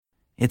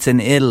It's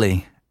in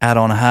Italy, out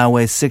on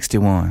Highway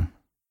 61.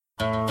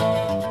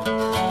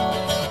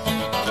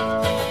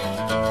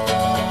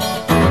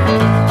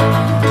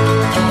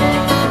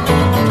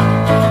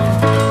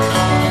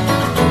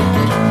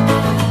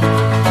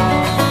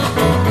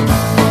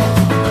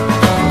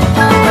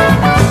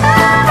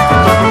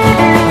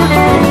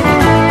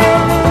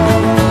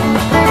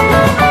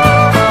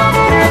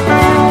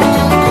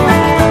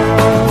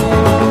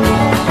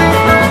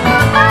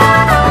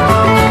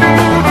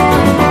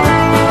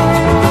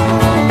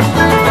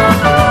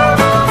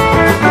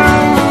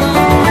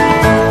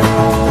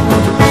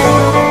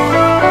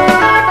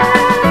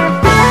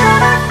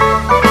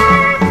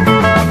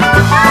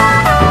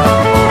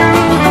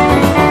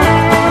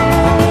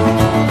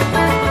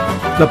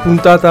 La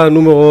puntata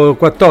numero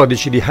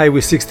 14 di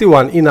Highway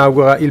 61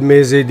 inaugura il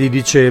mese di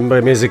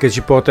dicembre, mese che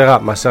ci porterà,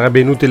 ma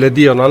sarebbe inutile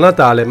dirlo, a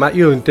Natale, ma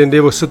io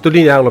intendevo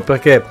sottolinearlo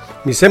perché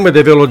mi sembra di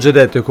averlo già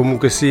detto e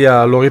comunque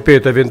sia lo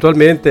ripeto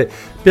eventualmente.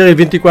 Per il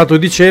 24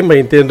 dicembre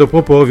intendo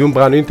proporvi un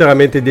brano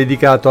interamente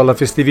dedicato alla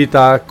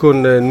festività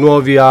con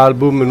nuovi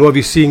album,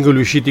 nuovi singoli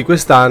usciti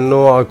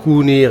quest'anno,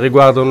 alcuni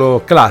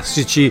riguardano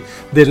classici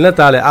del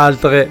Natale,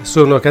 altre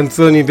sono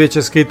canzoni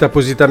invece scritte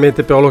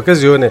appositamente per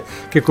l'occasione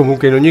che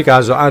comunque in ogni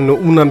caso hanno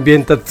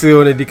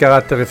un'ambientazione di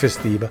carattere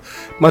festiva.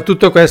 Ma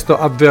tutto questo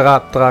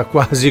avverrà tra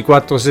quasi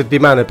 4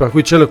 settimane, per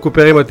cui ce ne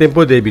occuperemo a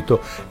tempo debito.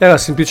 Era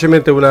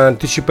semplicemente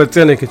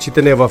un'anticipazione che ci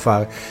tenevo a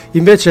fare.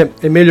 Invece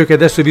è meglio che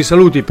adesso vi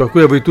saluti, per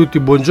cui a voi tutti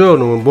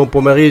buongiorno, un buon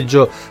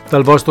pomeriggio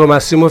dal vostro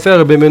Massimo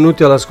Ferro e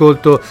benvenuti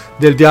all'ascolto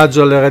del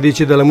viaggio alle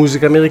radici della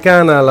musica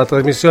americana, la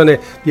trasmissione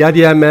di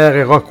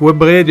ADMR Rock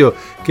Web Radio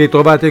che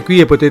trovate qui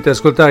e potete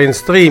ascoltare in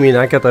streaming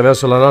anche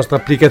attraverso la nostra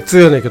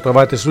applicazione che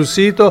trovate sul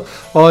sito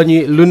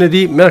ogni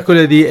lunedì,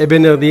 mercoledì e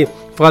venerdì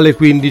fra le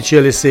 15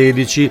 e le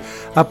 16.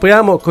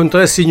 Apriamo con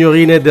 3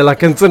 signorine della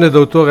canzone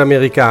d'autore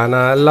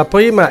americana. La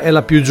prima è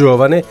la più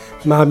giovane,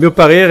 ma a mio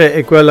parere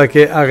è quella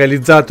che ha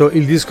realizzato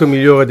il disco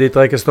migliore dei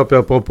 3 che sto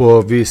per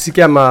proporvi. Si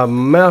chiama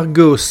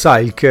Margot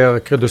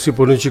Silker, credo si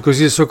pronunci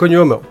così il suo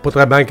cognome,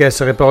 potrebbe anche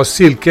essere però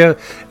Silker,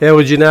 è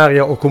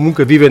originaria o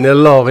comunque vive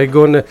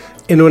nell'Oregon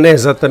e non è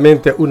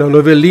esattamente una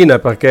novellina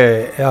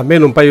perché è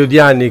almeno un paio di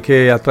anni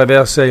che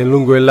attraversa in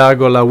lungo e in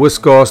largo la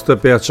West Coast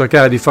per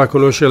cercare di far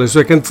conoscere le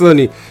sue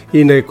canzoni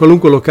in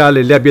qualunque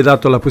locale le abbia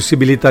dato la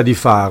possibilità di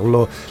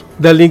farlo.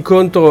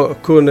 Dall'incontro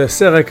con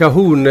Sarah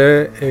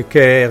Cahoon,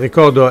 che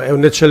ricordo è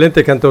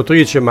un'eccellente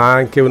cantautrice ma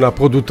anche una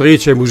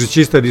produttrice e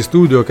musicista di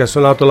studio che ha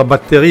suonato la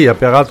batteria,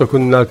 peraltro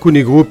con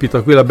alcuni gruppi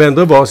tra cui la band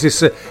The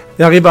Voices,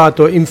 è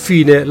arrivato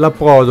infine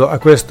l'approdo a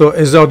questo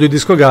esordio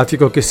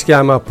discografico che si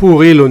chiama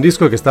Pour Il, un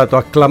disco che è stato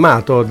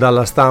acclamato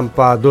dalla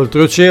stampa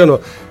d'oltreoceano,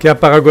 che ha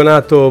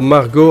paragonato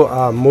Margot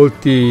a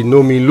molti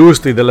nomi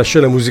illustri della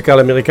scena musicale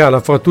americana,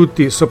 fra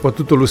tutti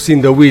soprattutto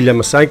Lucinda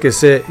Williams, anche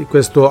se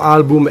questo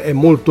album è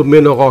molto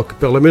meno rock,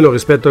 perlomeno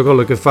rispetto a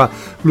quello che fa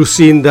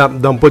Lucinda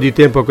da un po' di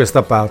tempo a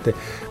questa parte.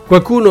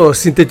 Qualcuno,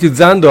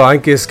 sintetizzando, ha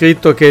anche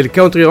scritto che il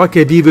country rock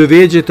è vivo e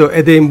vegeto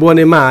ed è in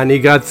buone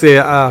mani grazie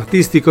a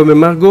artisti come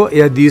Margot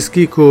e a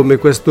dischi come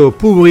questo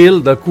Pour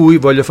Il, da cui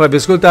voglio farvi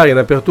ascoltare in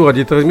apertura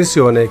di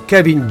trasmissione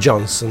Kevin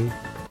Johnson.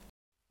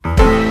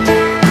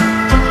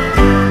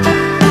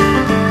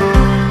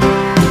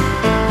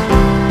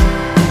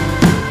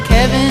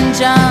 Kevin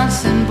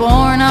Johnson,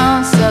 born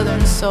on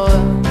southern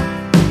soil.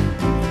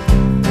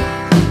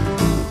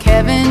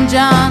 Kevin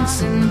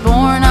Johnson,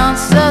 born on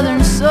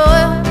southern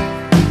soil.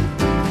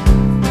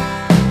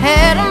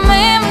 Had a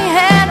mammy,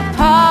 had a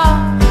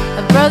pa,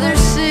 a brother,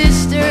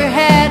 sister,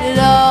 had it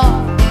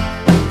all.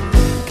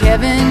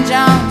 Kevin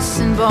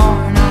Johnson,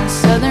 born on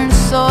southern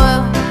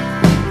soil.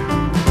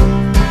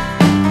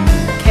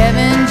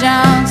 Kevin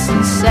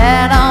Johnson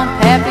sat on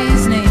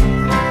Pappy's knee.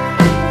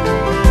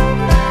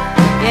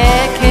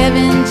 Yeah,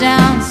 Kevin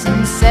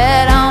Johnson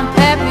sat on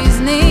Pappy's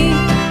knee.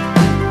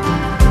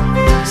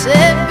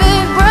 Said,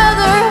 big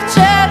brother,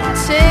 try to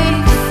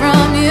take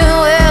from you,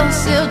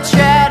 else he'll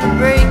try to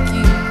break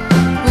you.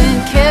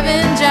 When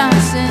Kevin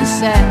Johnson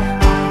sat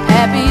on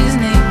Pappy's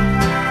knee.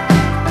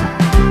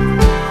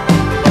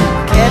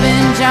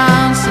 Kevin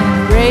Johnson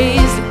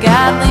raised a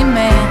godly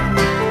man.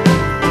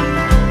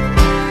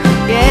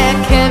 Yeah,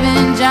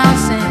 Kevin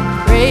Johnson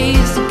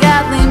raised a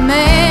godly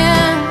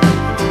man.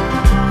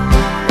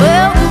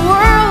 Well, the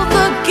world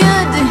looked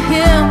good to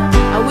him.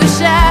 I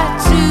wish I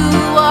too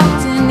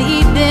walked in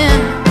Eden.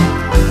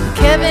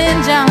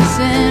 Kevin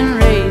Johnson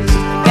raised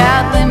a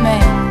godly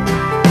man.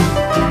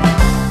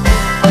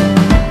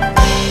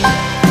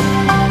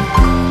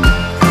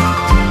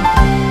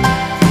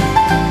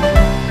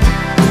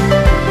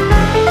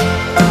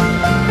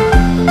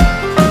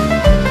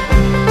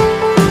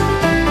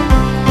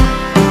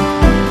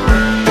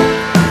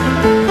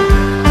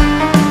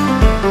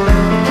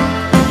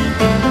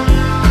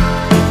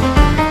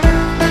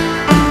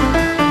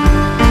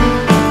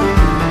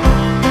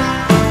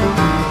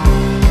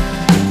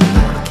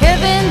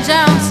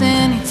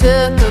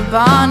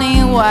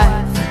 Bonnie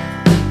wife.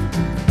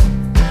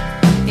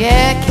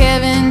 Yeah,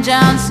 Kevin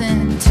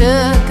Johnson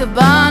took a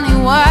bonny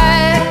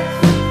wife.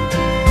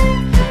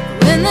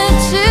 When the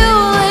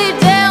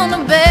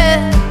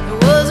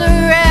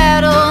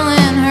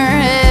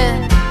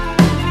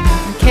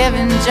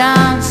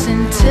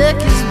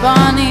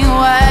bonny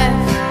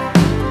wife.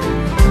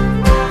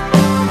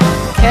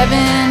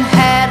 Kevin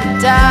had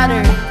a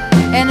daughter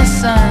and a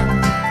son.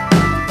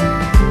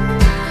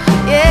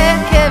 Yeah,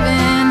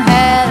 Kevin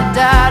had a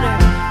daughter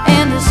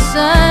and a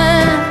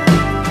son.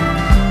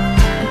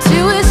 And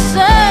to his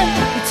son,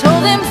 he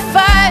told him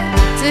fight.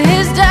 To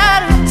his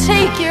daughter,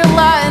 take your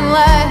lot in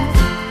life.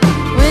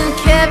 When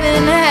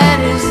Kevin had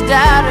his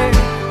daughter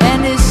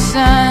and his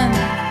son.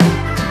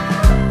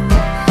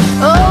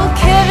 Oh,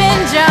 Kevin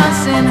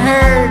Johnson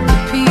heard the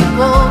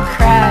people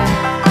cry.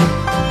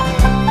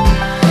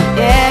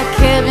 Yeah,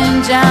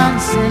 Kevin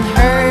Johnson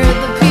heard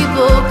the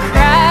people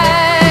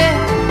cry.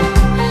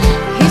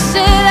 He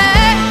said,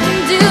 I can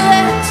do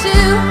that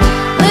too.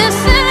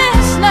 Listen,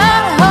 it's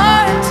not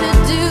hard to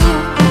do.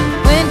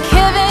 When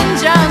Kevin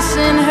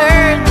Johnson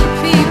heard the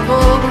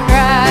people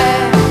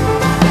cry.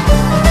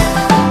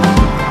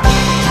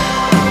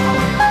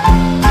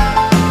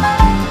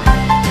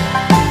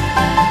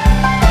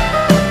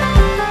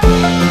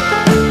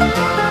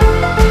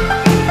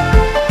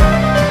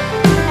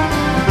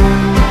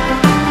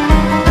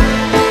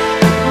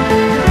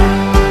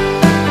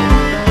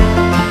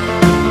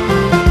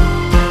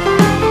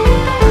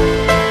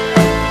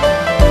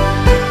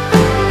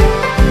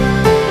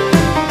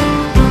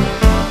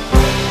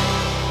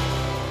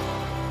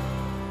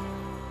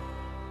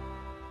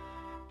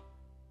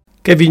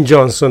 Kevin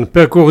Johnson,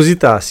 per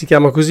curiosità, si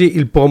chiama così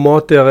il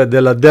promoter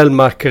della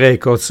Delmark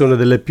Records, una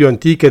delle più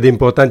antiche ed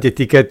importanti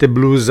etichette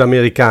blues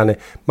americane,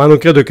 ma non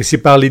credo che si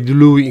parli di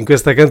lui in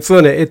questa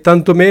canzone e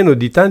tantomeno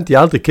di tanti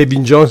altri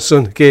Kevin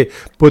Johnson che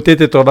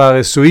potete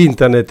trovare su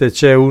internet.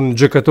 C'è un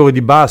giocatore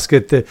di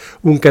basket,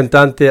 un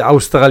cantante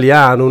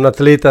australiano, un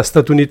atleta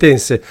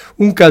statunitense,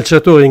 un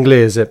calciatore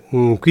inglese.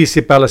 Qui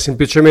si parla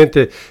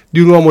semplicemente di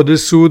un uomo del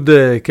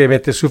sud che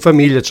mette su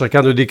famiglia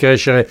cercando di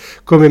crescere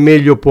come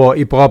meglio può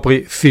i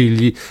propri figli.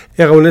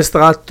 Era un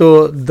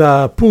estratto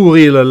da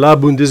Puril,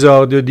 l'album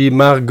d'esordio di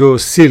Margot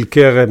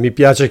Silker, mi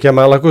piace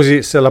chiamarla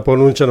così, se la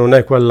pronuncia non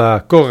è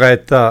quella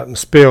corretta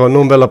spero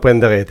non ve la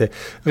prenderete.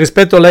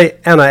 Rispetto a lei,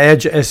 Anna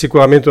Edge è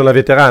sicuramente una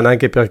veterana,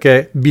 anche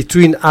perché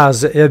Between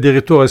Us è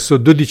addirittura il suo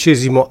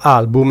 12°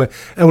 album,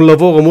 è un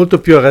lavoro molto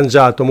più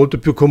arrangiato, molto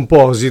più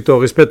composito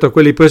rispetto a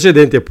quelli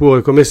precedenti,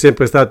 eppure come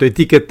sempre è stato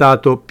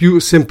etichettato più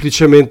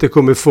semplicemente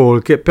come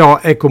folk, però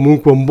è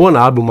comunque un buon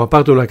album, a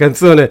parte una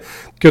canzone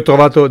che ho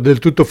trovato del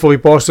tutto fuori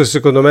posto e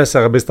secondo me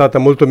sarebbe stata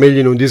molto meglio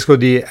in un disco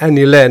di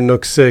Annie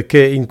Lennox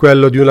che in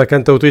quello di una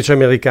cantautrice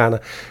americana.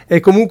 E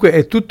comunque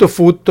è tutto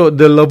frutto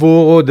del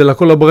lavoro, della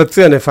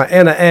collaborazione fra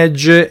Anna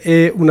Edge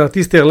e un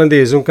artista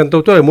irlandese, un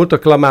cantautore molto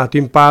acclamato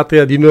in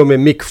patria di nome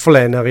Mick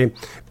Flannery.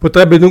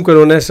 Potrebbe dunque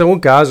non essere un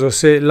caso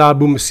se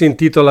l'album si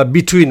intitola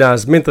Between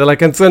Us, mentre la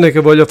canzone che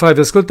voglio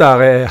farvi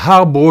ascoltare è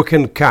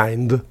Heartbroken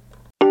Kind.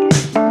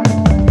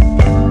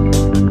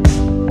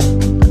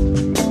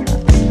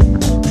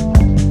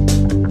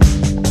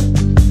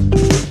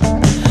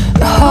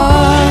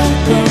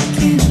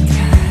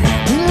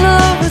 In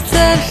love with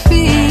that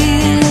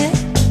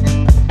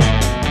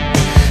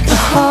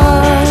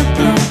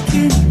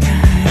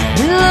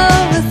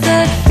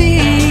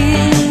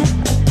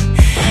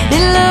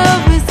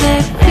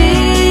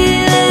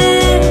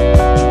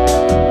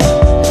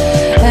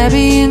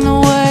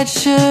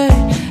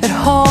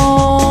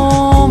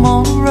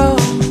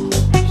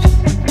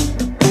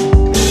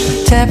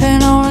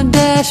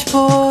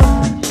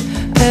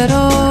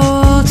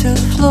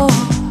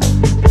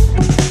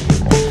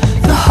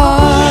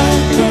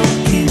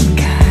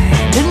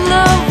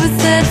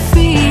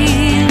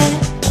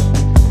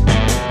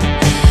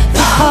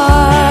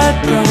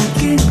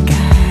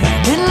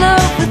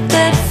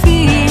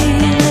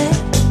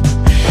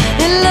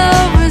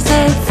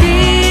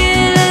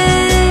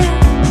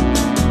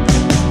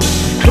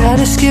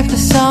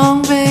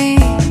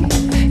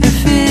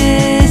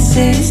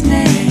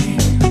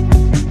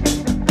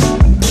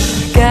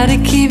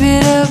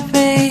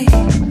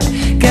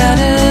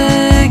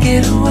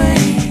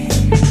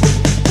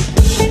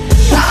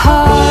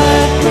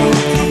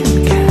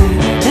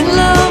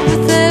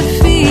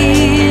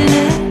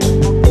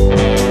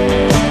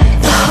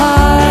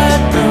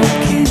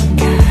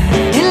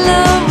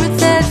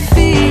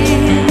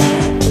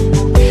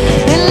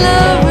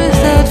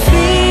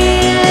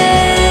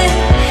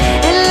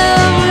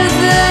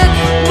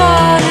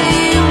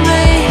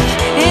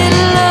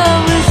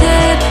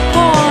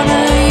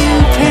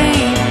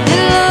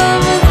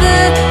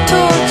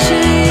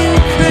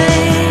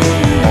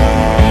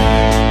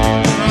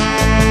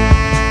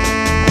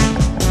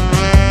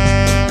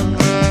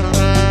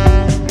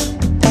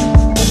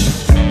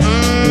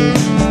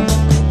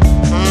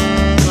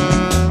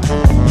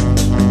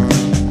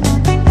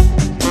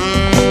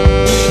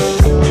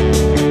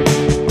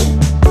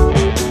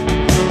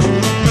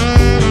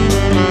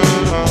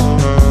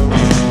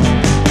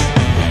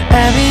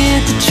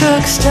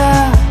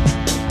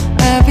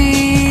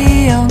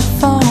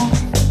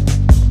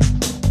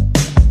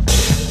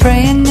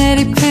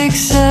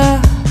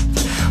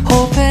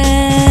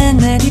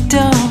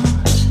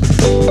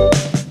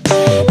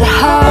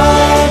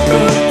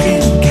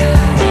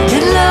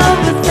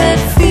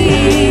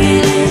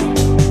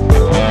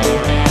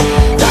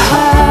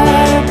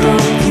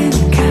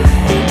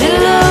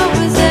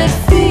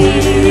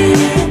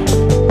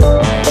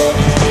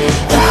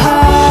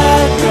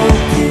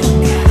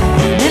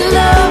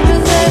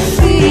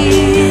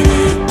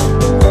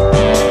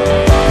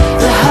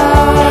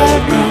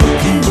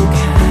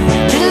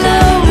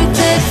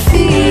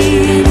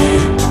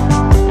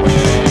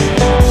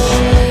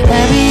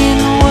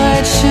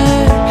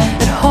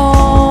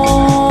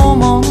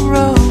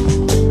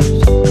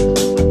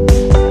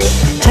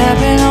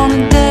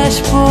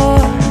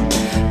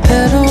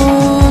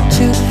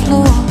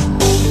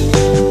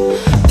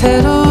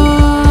pedal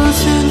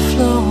to the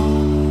floor.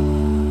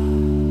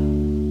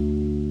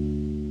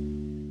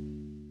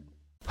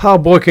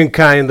 Heartbroken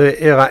Kind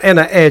era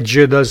Anna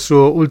Edge dal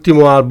suo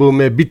ultimo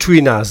album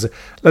Between Us.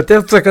 La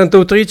terza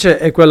cantautrice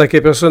è quella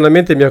che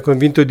personalmente mi ha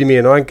convinto di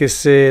meno, anche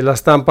se la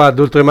stampa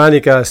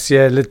d'oltremanica si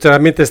è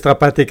letteralmente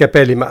strappata i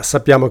capelli, ma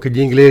sappiamo che gli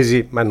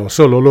inglesi, ma non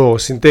solo loro,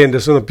 si intende,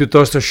 sono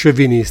piuttosto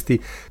sciovinisti.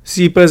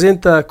 Si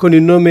presenta con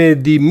il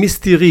nome di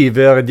Misty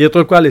River,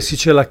 dietro il quale si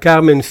cela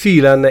Carmen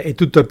Phelan e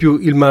tutt'al più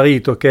il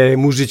marito, che è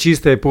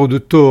musicista e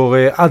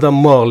produttore, Adam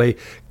Morley.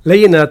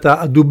 Lei è nata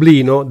a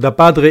Dublino da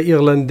padre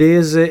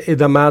irlandese e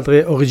da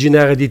madre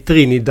originaria di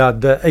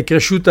Trinidad. È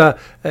cresciuta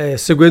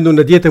seguendo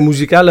una dieta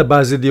musicale a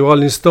base di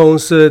Rolling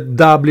Stones,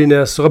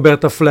 Dubliners,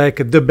 Roberta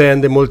Flack, The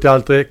Band e molte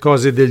altre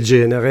cose del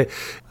genere.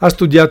 Ha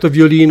studiato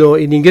violino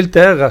in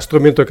Inghilterra,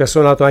 strumento che ha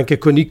suonato anche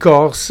con i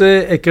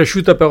Corse. È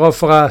cresciuta però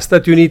fra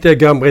Stati Uniti e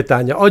Gran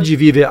Bretagna. Oggi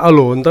vive a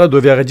Londra,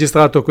 dove ha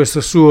registrato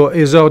questo suo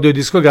esordio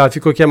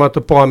discografico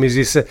chiamato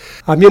Promises.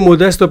 A mio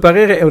modesto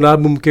parere è un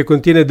album che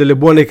contiene delle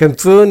buone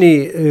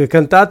canzoni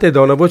cantate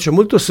da una voce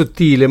molto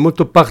sottile,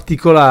 molto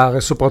particolare,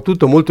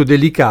 soprattutto molto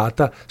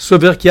delicata,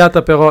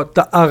 soverchiata però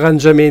da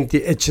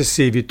arrangiamenti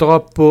eccessivi,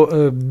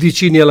 troppo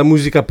vicini alla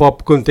musica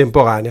pop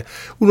contemporanea.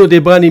 Uno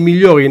dei brani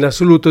migliori in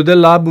assoluto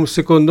dell'album,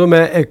 secondo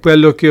me, è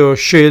quello che ho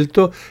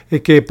scelto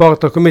e che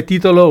porta come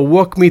titolo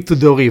Walk Me to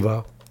the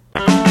River.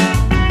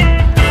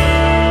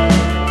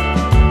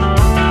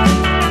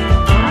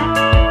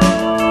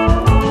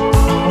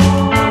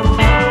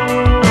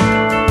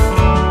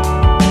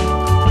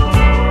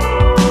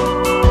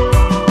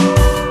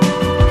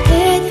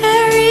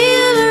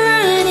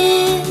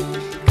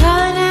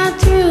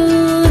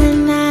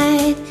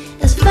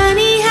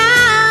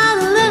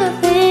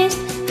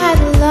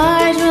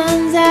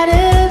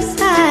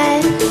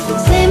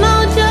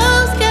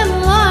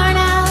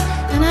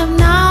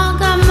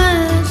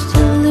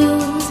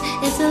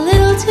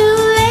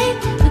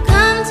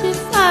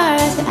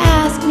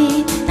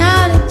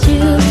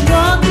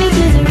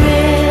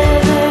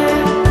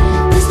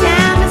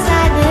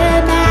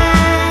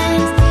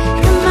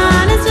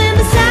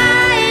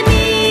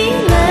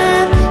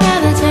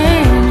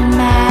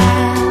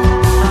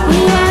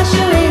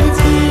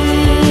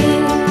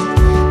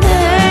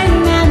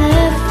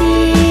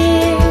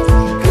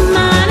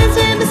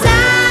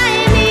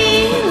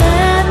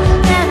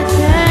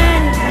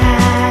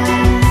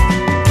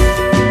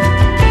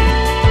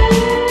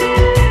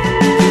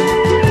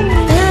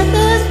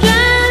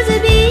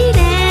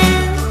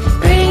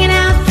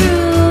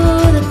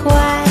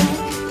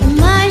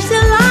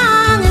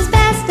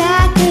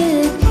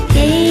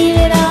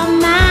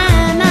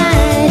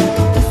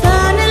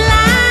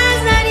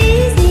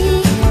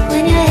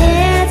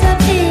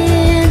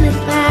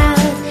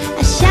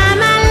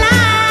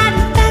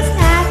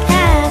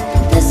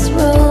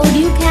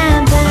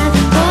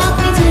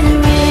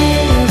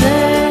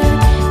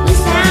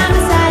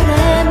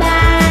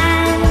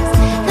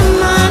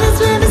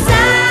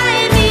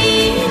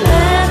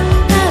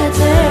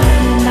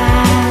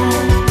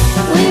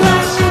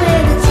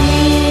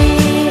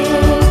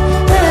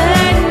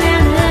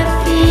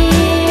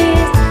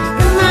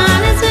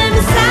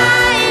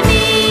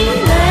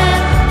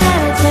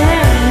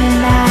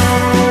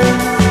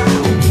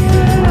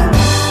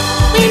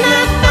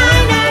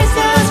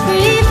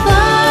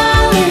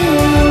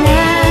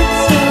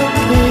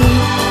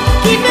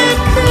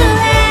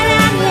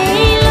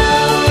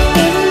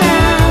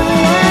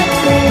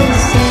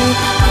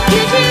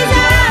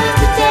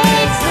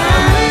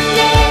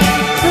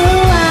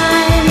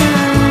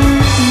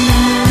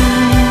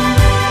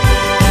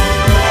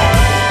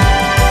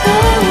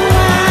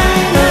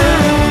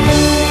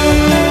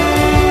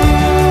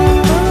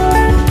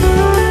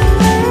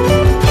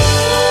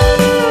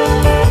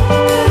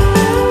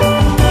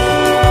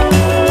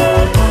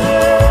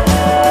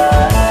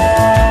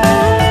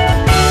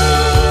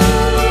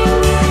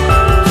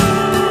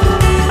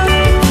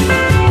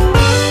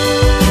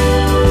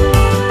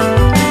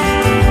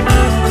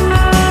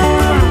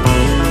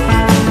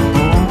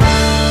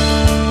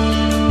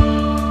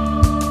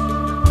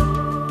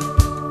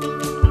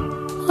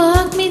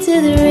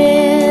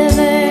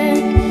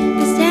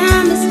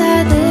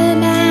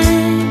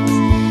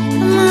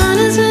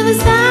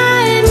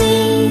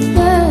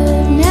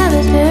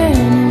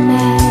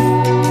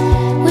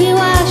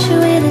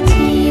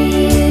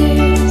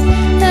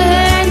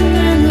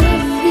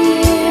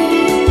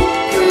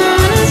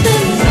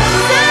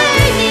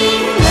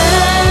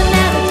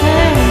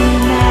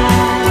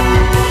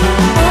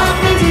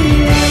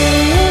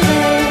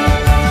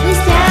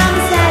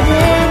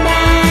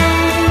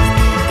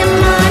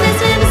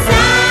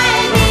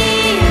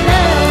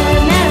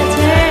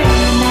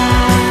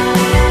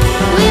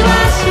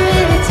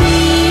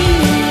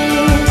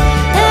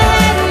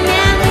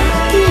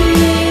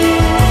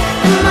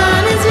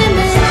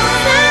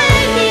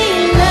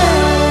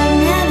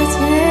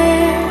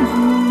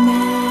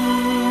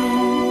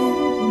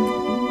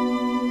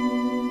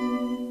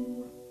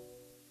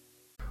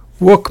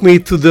 Walk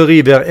Me to the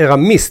River era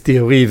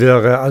Misty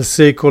River al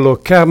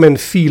secolo Carmen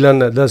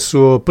Phelan dal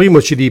suo primo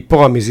CD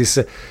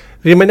Promises.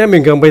 Rimaniamo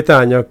in Gran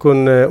Bretagna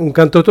con un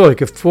cantautore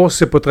che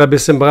forse potrebbe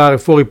sembrare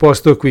fuori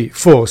posto qui,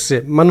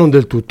 forse, ma non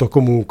del tutto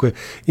comunque.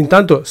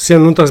 Intanto, se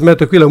non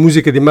trasmetto qui la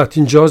musica di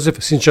Martin Joseph,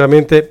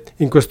 sinceramente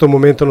in questo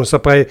momento non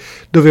saprei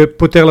dove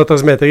poterla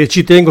trasmettere e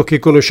ci tengo che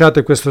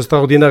conosciate questo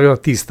straordinario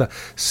artista,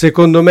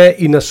 secondo me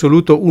in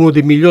assoluto uno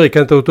dei migliori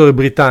cantautori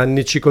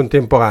britannici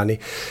contemporanei.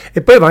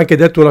 E poi va anche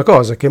detto una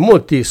cosa, che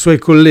molti suoi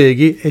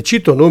colleghi, e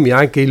cito nomi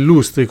anche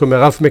illustri come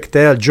Ralph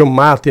McTell, John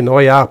Martin,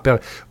 Roy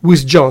Harper,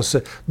 Wes Jones,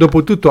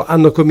 dopo tutto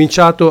hanno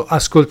cominciato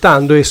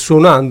ascoltando e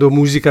suonando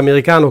musica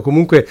americana,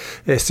 comunque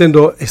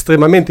essendo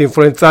estremamente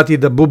influenzati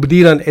da Bob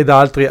Dylan e da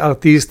altri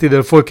artisti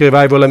del folk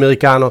revival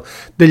americano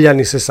degli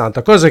anni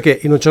 60, cosa che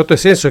in un certo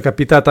senso è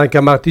capitata anche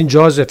a Martin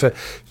Joseph,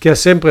 che ha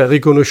sempre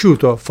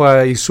riconosciuto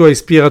fra i suoi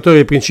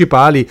ispiratori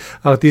principali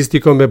artisti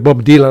come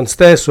Bob Dylan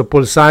stesso,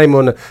 Paul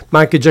Simon,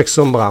 ma anche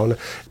Jackson Browne.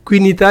 Qui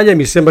in Italia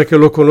mi sembra che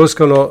lo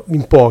conoscano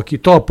in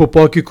pochi, troppo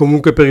pochi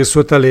comunque per il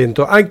suo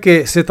talento,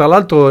 anche se tra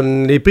l'altro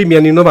nei primi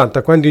anni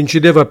 90, quando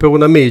incideva per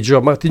una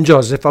major, Martin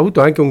Joseph ha avuto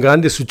anche un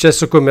grande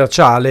successo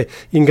commerciale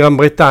in Gran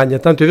Bretagna,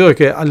 tanto è vero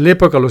che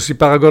all'epoca lo si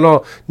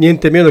paragonò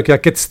niente meno che a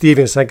Cat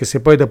Stevens, anche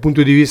se poi dal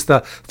punto di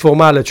vista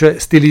formale, cioè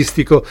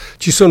stilistico,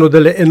 ci sono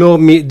delle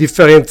enormi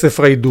differenze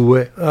fra i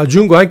due.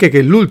 Aggiungo anche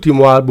che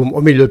l'ultimo album, o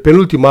meglio il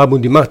penultimo album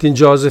di Martin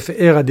Joseph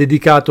era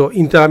dedicato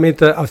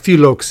interamente a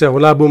Phil Ochs, era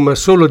un album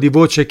solo di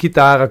voce e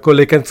chitarra con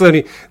le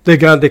canzoni del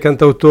grande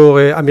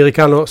cantautore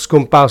americano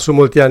scomparso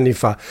molti anni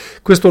fa.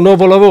 Questo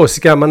nuovo lavoro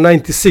si chiama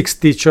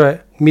 1960,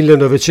 cioè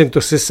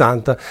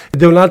 1960,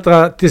 ed è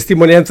un'altra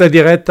testimonianza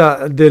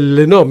diretta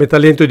dell'enorme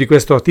talento di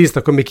questo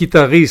artista come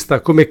chitarrista,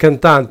 come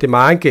cantante,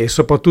 ma anche e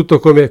soprattutto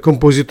come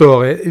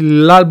compositore.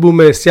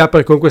 L'album si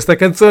apre con questa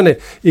canzone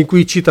in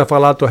cui cita fra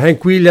l'altro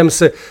Hank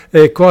Williams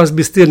e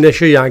Crosby, Still,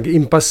 Nash Young.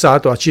 In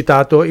passato ha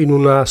citato in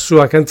una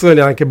sua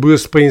canzone anche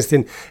Bruce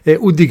Springsteen e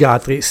Woody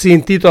Guthrie. Si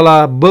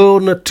intitola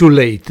Born Too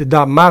Late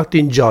da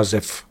Martin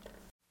Joseph.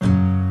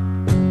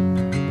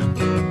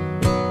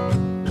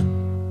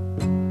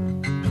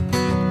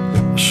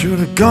 Should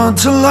have gone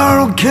to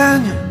Laurel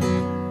Canyon,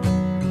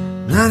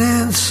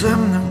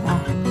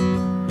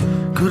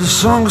 1971. Could have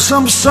sung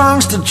some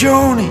songs to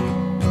Joni,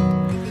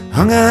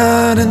 hung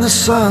out in the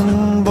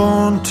sun,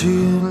 born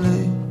too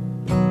late.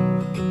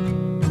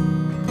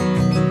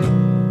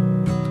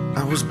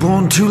 I was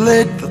born too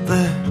late for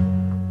that.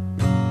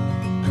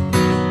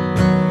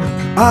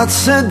 Art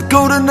said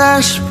go to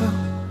Nashville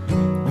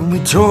when we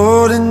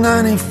toured in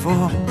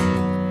 94.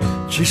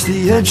 Chase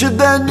the edge of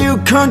that new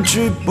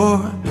country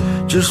boy,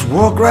 just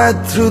walk right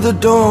through the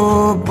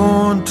door,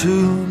 born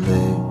too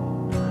late.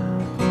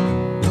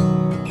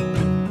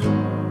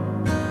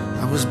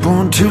 I was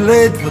born too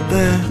late for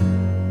that.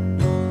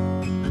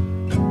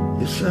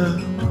 Yes, I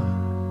was.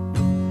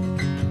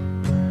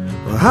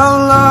 Well, how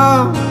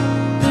long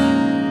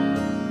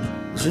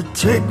does it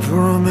take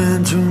for a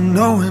man to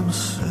know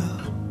himself?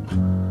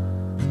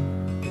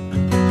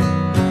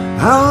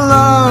 How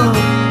long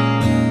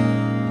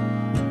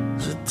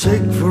does it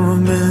take for a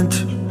man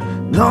to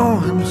know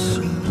himself?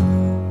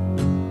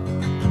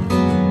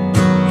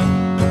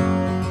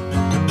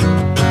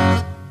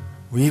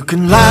 Well, you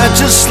can lie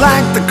just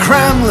like the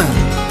Kremlin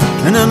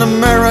in an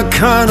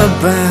Americana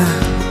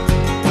band.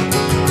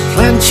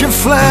 Plant your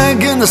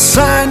flag in the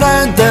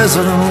Sinai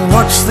Desert and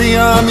watch the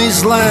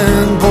armies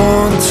land,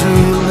 born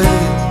too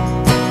late.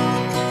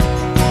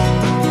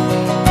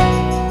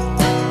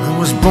 I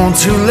was born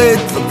too late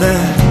for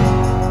that.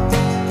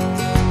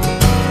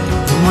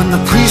 And when the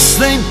priests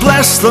they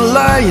bless the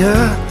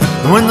liar,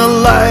 and when the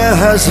liar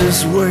has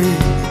his way,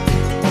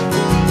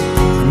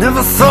 I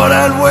never thought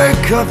I'd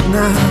wake up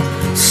now,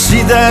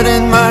 see that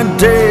in my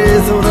day,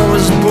 thought I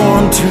was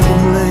born too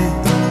late.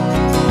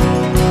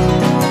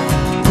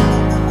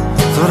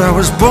 Thought I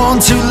was born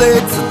too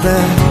late for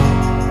that.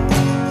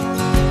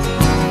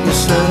 You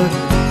said,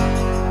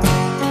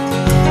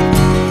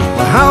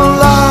 well, how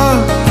long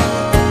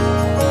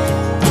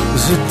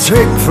does it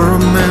take for a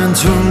man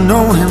to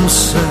know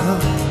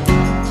himself?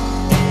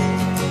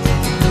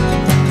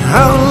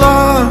 How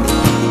long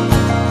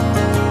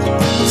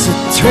does it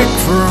take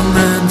for a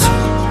man to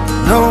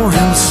know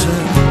himself?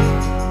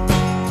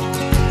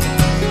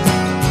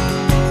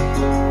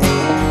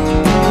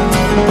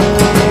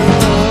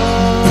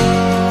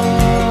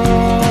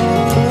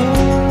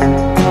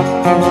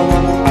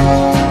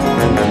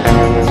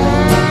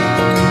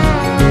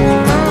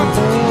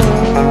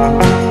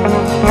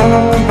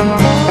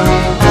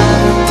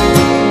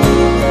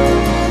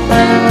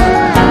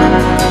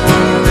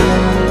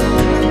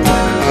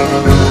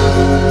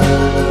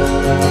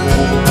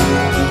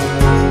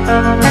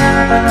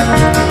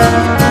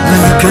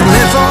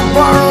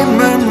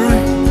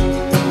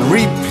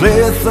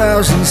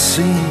 Thousand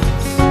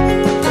scenes, I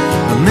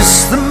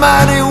miss the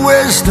mighty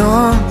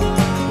wisdom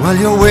while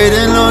you're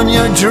waiting on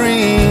your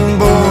dream,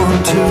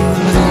 born too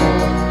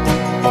late.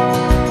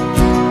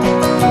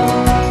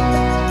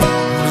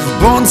 I was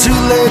born too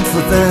late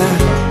for that.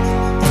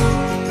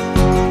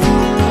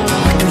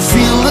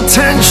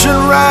 tension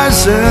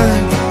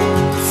rising,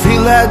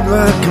 feel that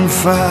rank and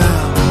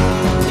file.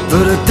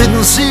 But I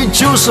didn't see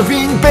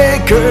Josephine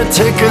Baker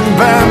taken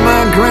by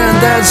my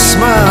granddad's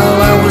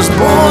smile. I was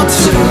born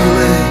too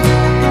late.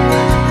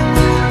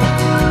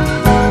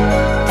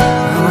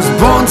 I was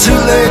born too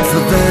late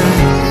for that.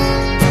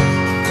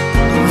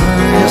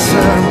 Oh, yes, I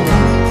was.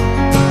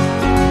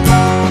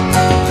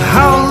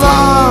 How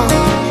long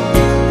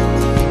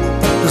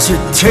does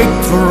it take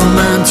for a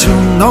man to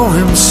know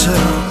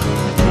himself?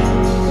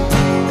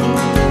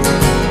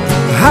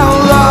 How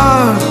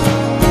long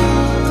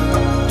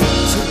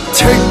does it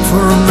take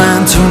for a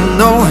man to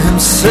know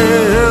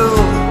himself?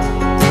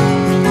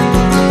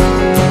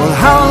 Well,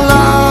 how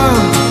long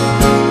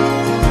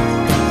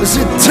does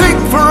it take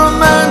for a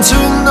man to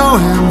know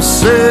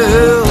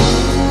himself?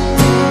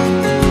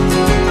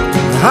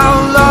 How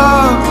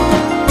long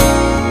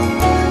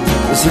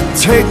does it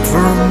take for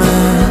a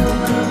man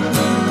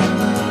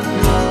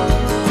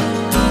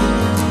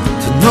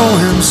to know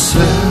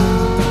himself?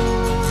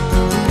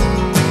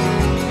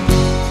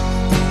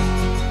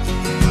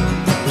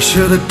 I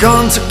should have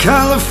gone to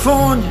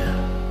California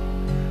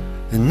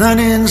in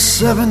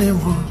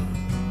 1971.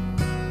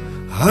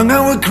 Hung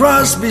out with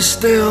Crosby,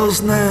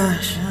 Stills,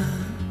 Nash,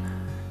 and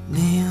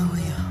Neil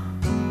Young.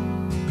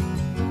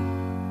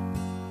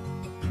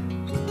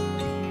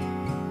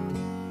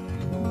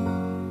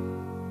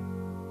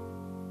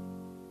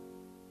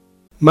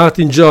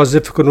 Martin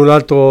Joseph con un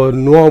altro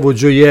nuovo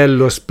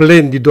gioiello,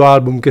 splendido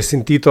album che si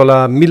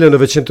intitola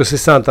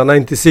 1960,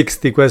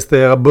 questo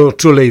era Born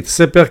Too Late.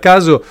 Se per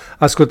caso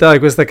ascoltare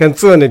questa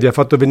canzone vi ha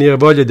fatto venire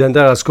voglia di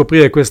andare a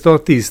scoprire questo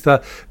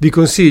artista, vi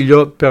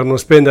consiglio, per non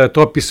spendere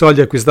troppi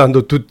soldi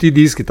acquistando tutti i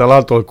dischi, tra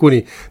l'altro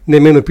alcuni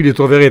nemmeno più li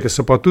troverete,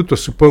 soprattutto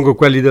suppongo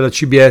quelli della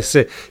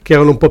CBS che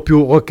erano un po'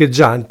 più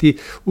roccheggianti,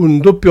 un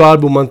doppio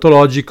album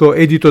antologico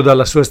edito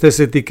dalla sua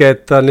stessa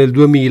etichetta nel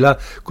 2000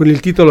 con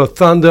il titolo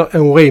Thunder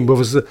and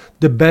Rainbows,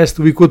 The Best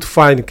We Could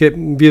Find, che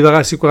vi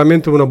darà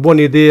sicuramente una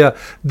buona idea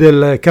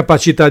delle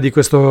capacità di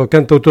questo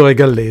cantautore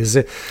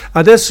gallese.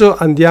 Adesso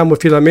andiamo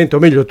finalmente, o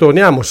meglio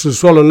torniamo sul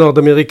suolo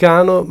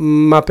nordamericano,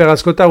 ma per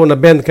ascoltare una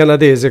band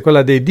canadese,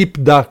 quella dei Deep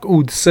Dark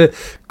Woods,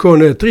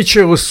 con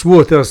Treacherous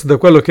Waters, da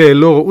quello che è il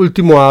loro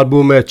ultimo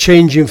album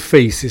Changing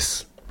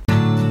Faces.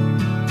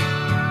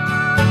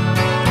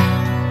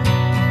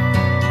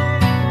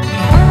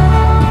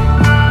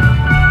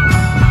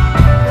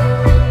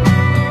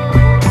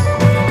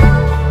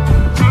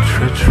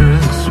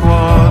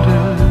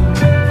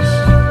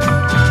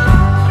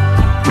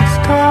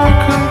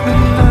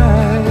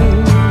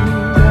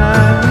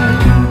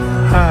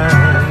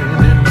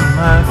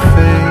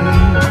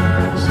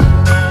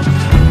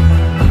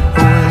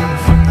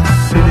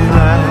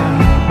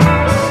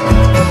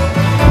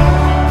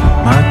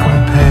 My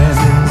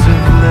companion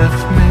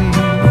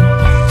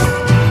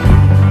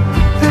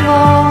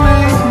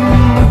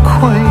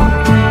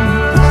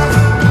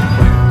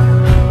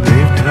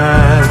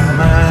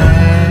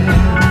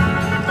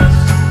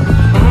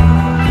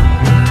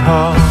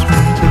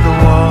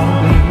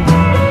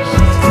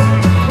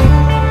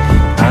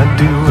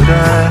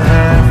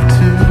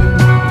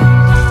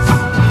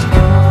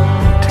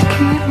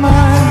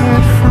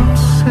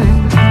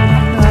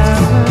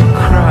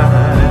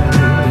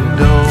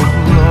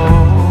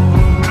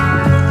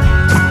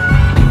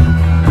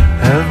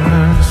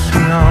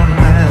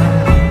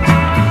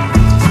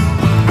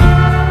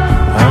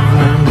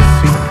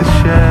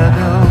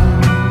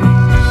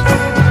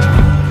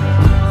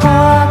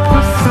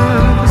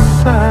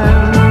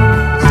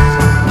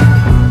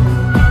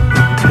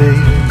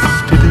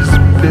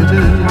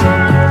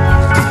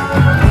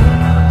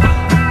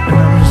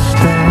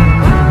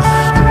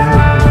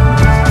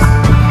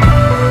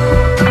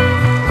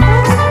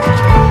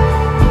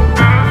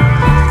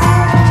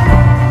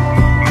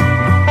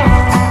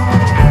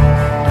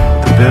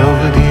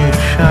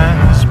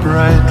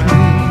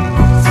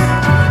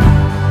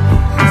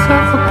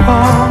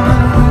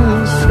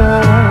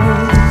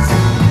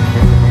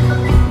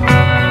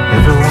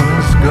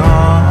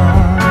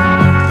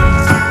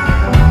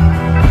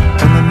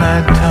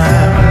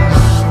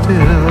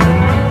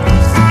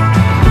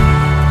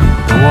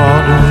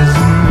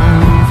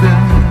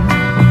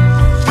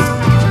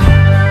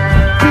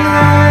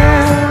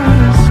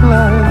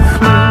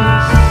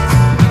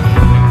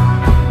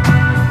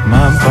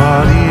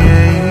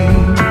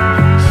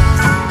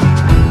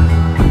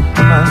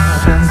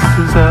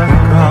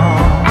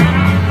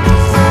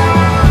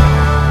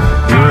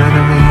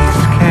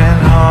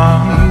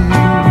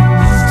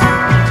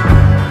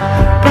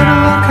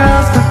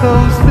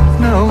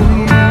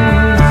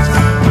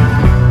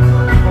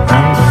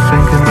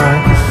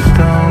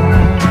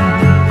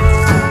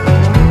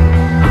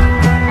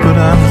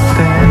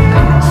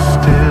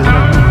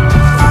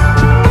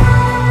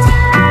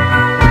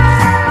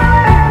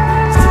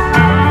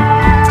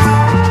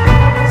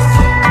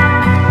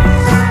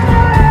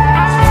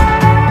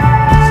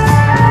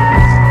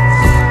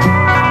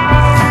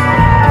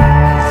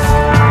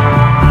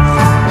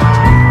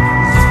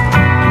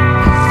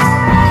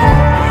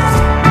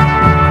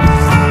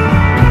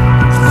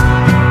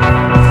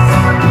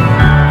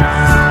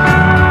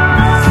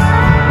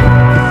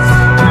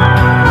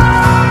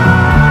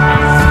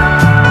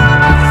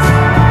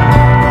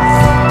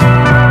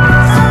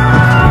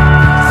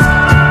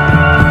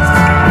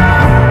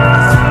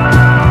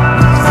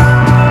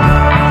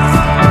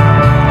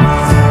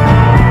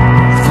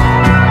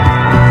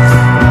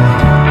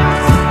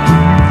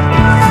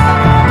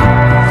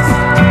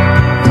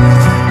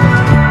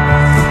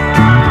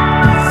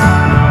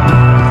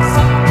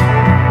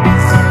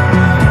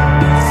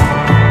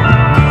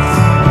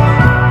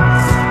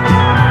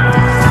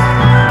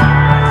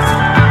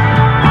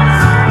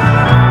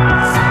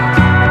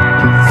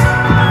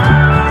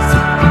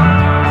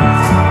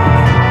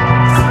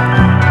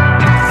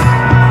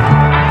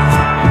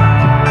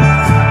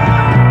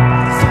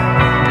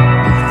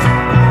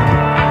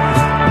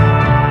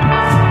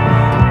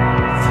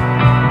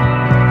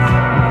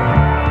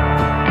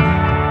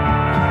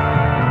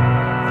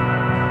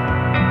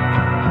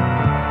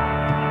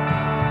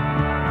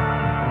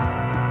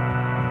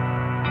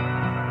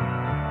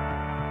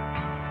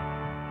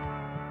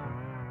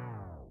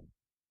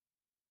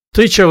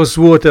Treacherous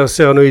Waters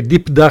erano i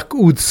Deep Dark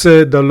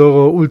Woods dal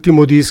loro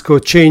ultimo disco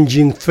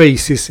Changing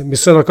Faces. Mi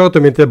sono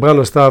accorto mentre il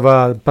brano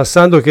stava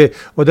passando che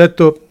ho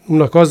detto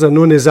una cosa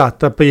non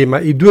esatta prima.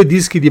 I due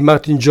dischi di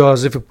Martin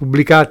Joseph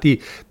pubblicati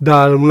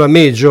da una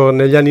major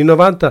negli anni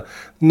 90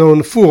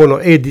 non furono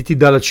editi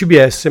dalla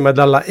CBS ma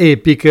dalla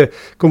Epic,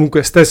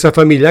 comunque stessa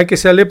famiglia, anche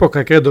se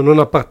all'epoca credo non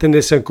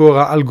appartenesse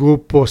ancora al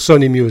gruppo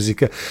Sony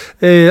Music.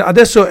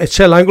 Adesso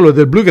c'è l'angolo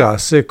del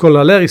bluegrass con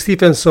la Larry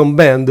Stephenson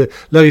Band.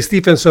 Larry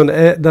Stephenson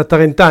è da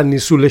 30 anni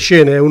sulle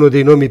scene, è uno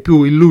dei nomi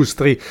più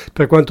illustri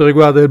per quanto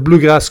riguarda il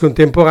bluegrass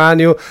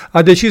contemporaneo.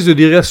 Ha deciso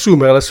di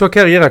riassumere la sua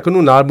carriera con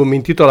un album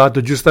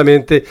intitolato giustamente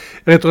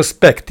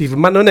Retrospective,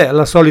 ma non è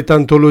la solita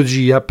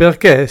antologia,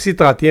 perché si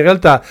tratta in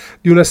realtà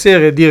di una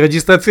serie di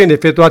registrazioni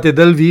effettuate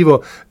dal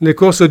vivo nel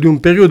corso di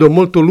un periodo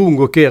molto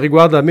lungo che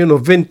riguarda almeno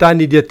 20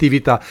 anni di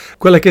attività.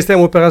 Quella che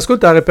stiamo per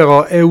ascoltare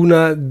però è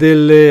una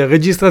delle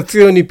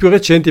registrazioni più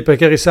recenti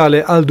perché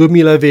risale al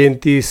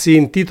 2020, si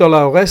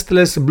intitola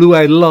Restless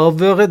Blue-Eyed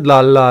Lover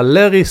dalla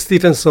Larry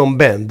Stephenson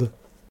Band.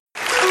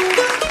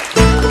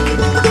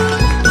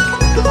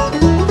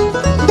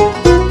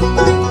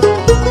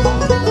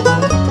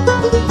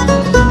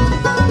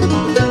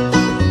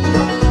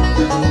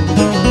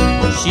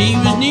 She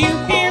was new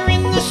here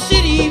in the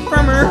city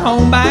from her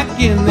home back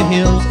in the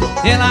hills,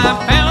 till I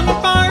found her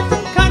far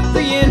from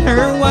country in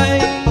her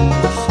ways.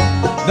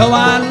 Though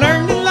I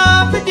learned to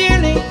love her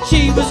dearly,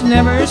 she was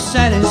never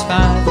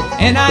satisfied,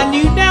 and I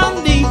knew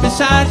down deep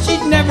inside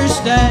she'd never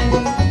stay.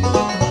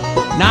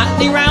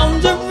 Nightly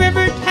rounds of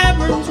river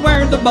taverns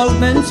where the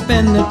boatmen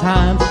spend their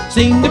time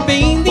seemed to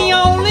be the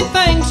only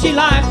thing she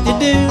liked to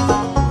do.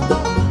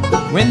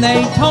 When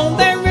they told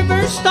their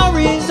river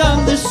stories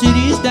of the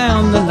cities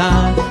down the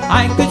line,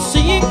 I could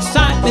see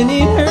excitement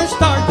in her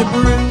start to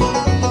brew.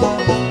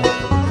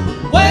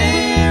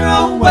 Where,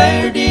 oh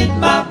where did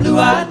my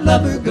blue-eyed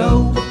lover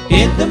go?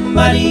 Did the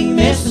muddy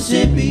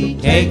Mississippi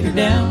take her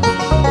down?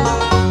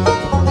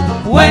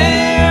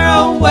 Where,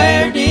 oh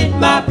where did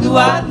my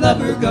blue-eyed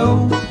lover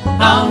go?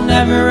 I'll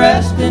never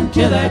rest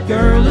until that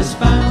girl is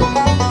found.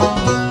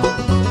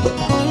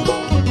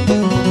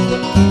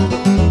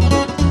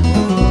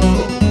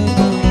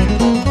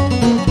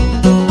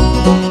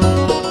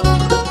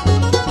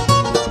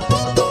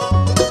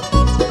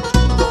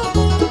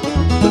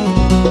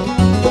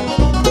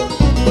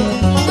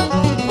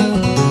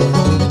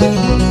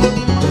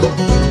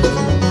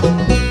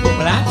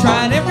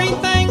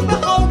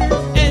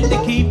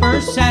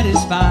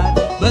 Satisfied,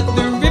 but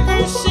the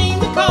river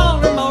seemed to call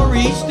her more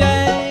each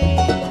day,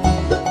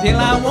 till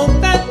I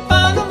woke that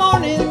final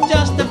morning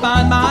just to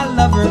find my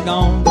lover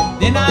gone.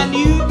 Then I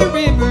knew the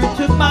river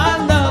took my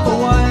love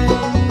away.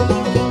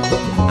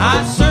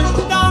 I searched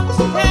the docks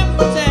and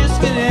taverns,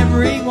 asking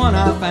everyone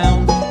I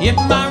found if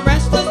my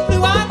restless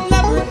blue-eyed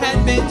lover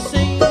had been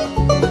seen.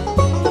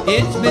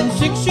 It's been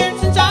 6 years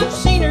since I've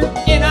seen her,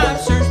 and I've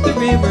searched the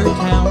river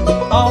town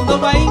all the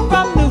way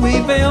from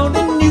Louisville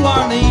to New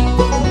Orleans.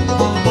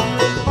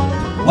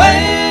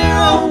 Where,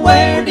 oh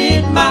where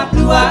did my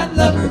blue-eyed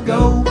lover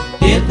go?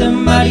 Did the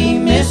muddy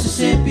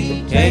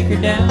Mississippi take her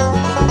down?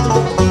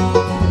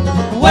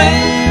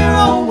 Where,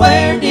 oh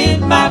where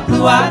did my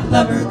blue-eyed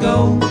lover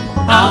go?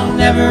 I'll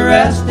never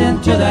rest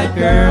until that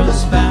girl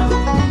is found.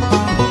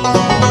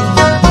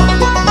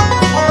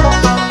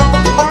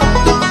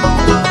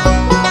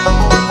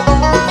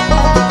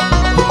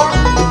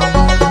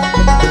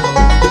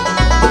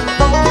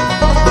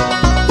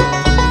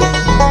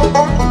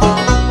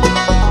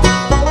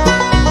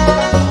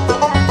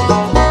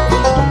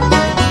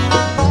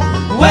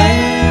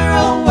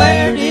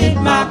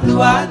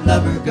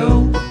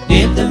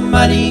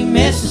 Muddy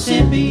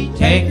Mississippi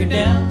take her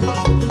down?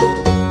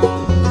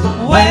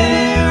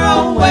 Where,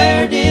 oh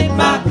where did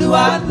my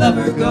blue-eyed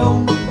lover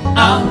go?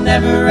 I'll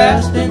never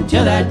rest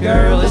until that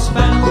girl is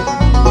found.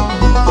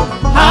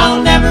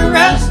 I'll never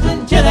rest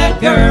until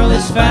that girl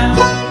is found.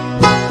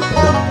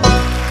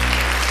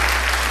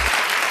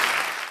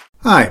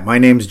 Hi, my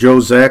name's Joe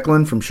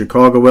Zachlin from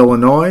Chicago,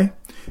 Illinois,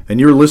 and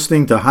you're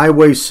listening to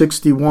Highway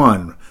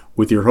 61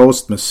 with your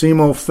host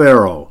Massimo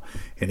Ferro.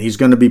 And he's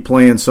going to be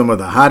playing some of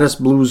the hottest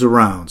blues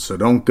around, so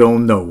don't go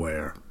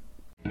nowhere.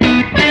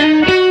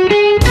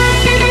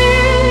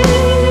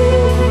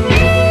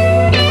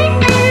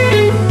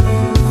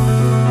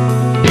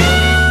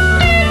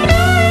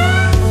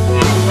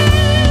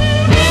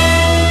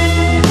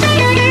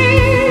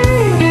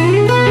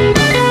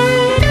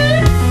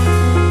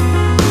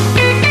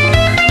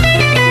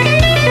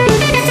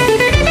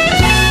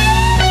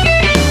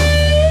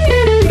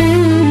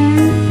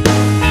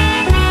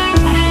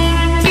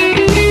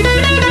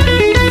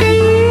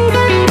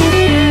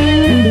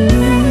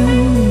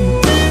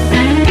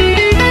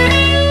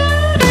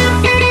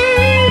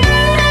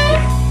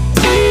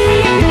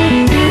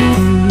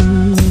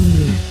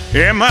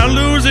 Am I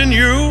losing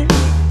you?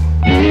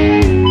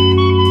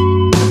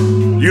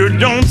 You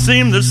don't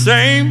seem the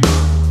same.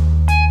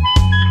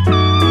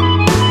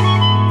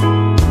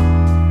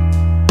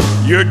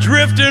 You're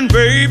drifting,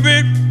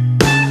 baby,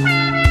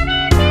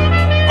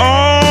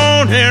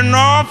 on and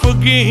off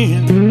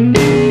again.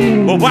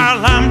 But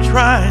while I'm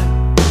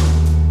trying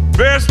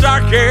best I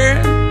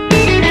can,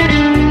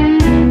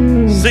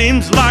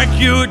 seems like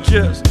you're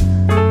just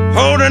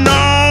holding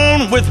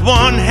on with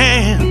one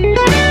hand.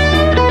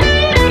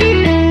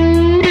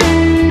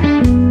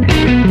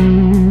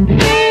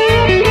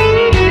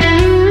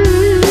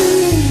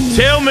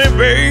 Tell me,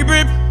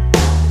 baby,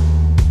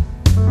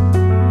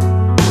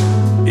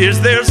 is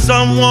there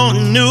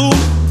someone new?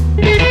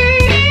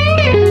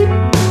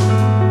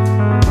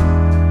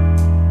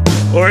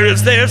 Or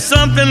is there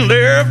something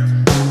left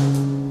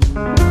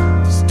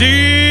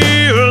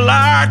still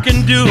I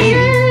can do?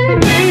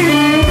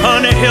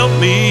 Honey, help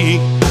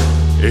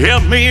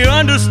me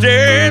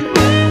understand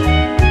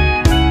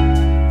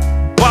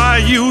why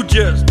you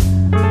just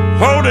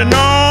holding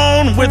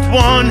on with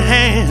one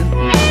hand.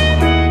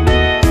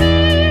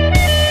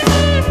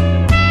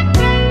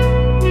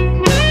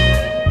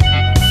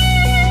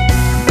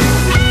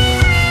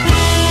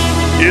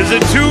 Is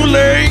it too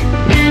late?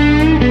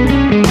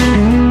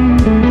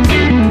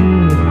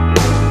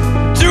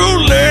 Too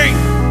late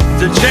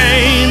to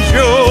change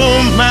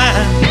your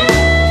mind?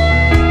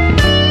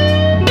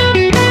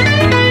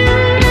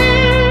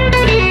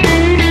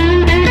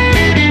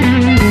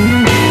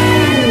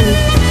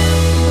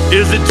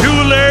 Is it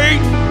too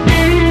late?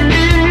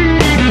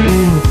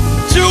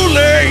 Too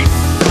late,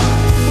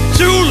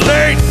 too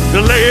late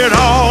to lay it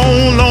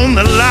all on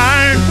the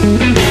line?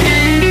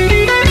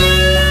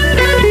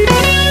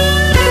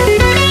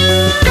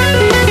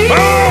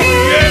 Oh,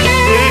 yes,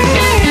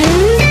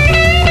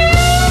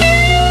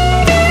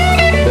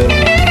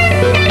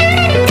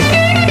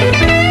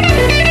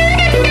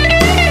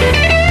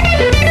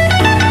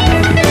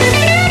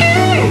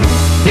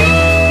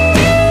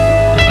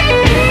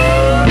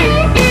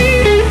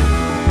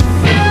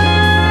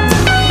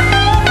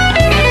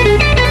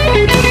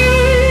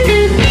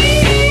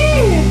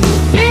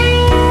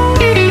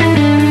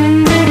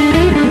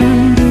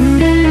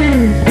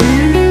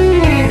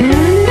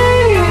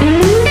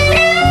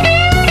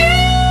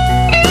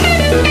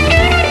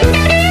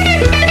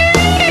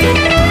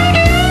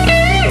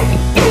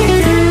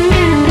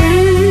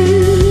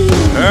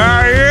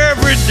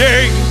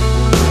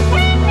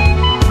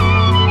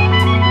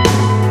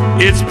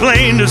 it's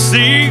plain to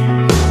see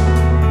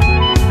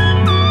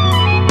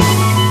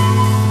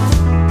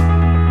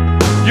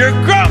you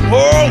come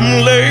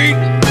home late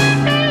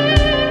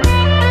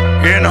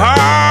and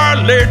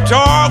hardly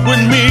talk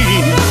with me.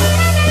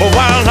 But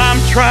while I'm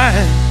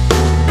trying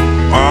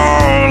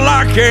all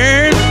I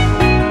can,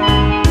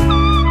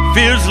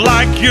 feels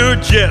like you're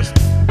just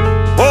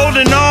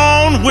holding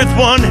on with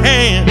one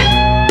hand.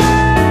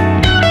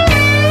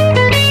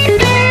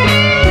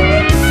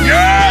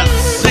 Yeah, it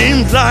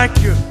seems like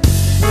you're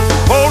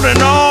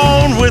holding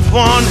on with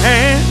one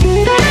hand.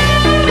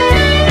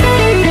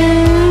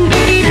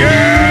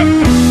 Yeah,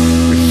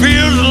 it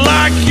feels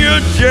like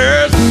you're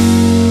just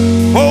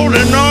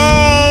holding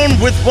on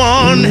with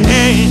one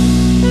hand.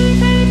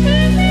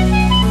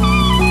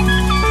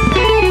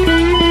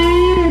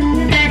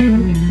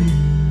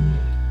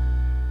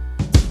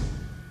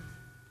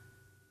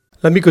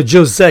 L'amico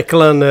Joe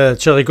Zeklan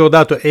ci ha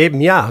ricordato e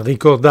mi ha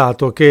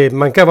ricordato che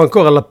mancava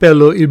ancora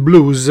all'appello il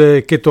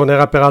blues, che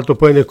tornerà peraltro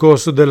poi nel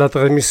corso della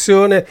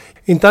trasmissione.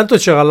 Intanto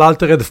c'era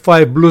l'Altered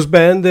Five Blues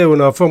Band,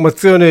 una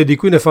formazione di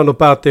cui ne fanno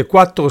parte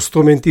 4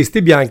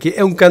 strumentisti bianchi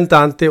e un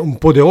cantante, un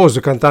poderoso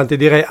cantante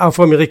direi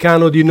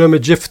afroamericano di nome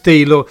Jeff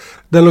Taylor,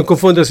 da non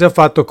confondersi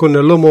affatto con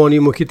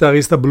l'omonimo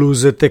chitarrista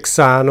blues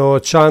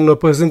texano. Ci hanno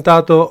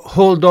presentato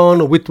Hold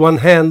On With One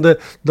Hand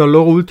dal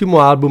loro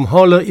ultimo album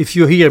Holler If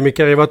You Hear Me,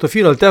 che è arrivato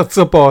fino al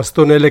terzo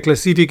posto nelle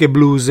classifiche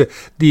blues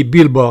di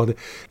Billboard.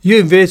 Io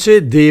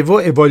invece devo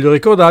e voglio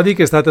ricordarvi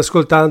che state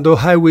ascoltando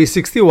Highway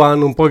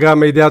 61, un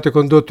programma ideato e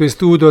condotto in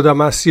studio da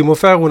Massimo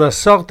Ferro, una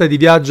sorta di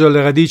viaggio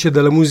alle radici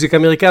della musica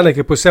americana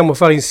che possiamo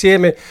fare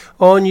insieme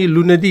ogni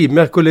lunedì,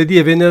 mercoledì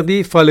e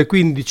venerdì fra le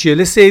 15 e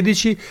le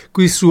 16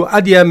 qui su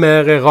ADMR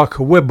Rock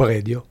Web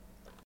Radio.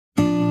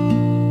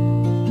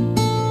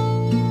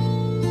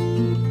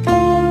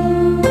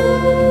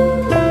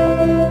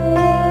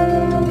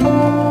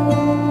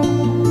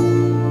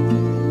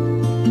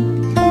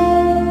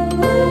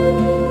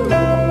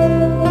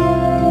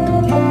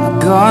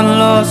 Got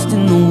lost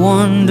in the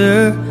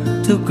wonder,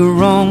 took a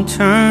wrong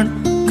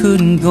turn,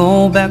 couldn't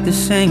go back the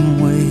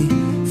same way,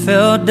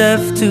 fell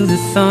deaf to the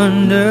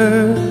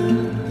thunder.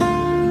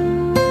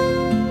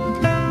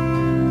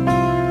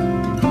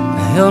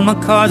 I held my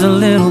cards a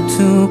little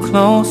too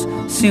close,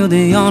 sealed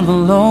the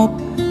envelope,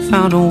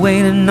 found a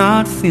way to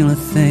not feel a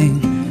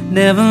thing,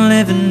 never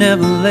living,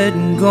 never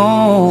letting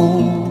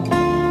go.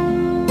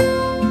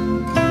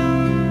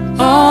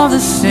 All the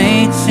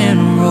saints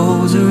and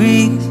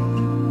rosaries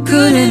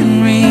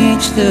couldn't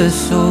reach the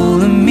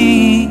soul of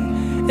me.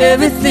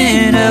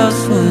 Everything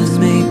else was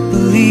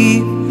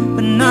make-believe,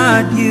 but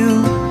not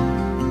you,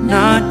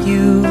 not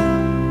you.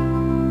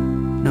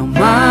 Now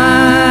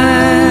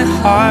my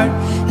heart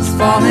is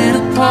falling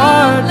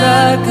apart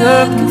like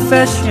a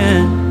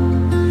confession,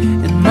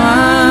 and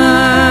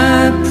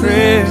my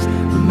prayers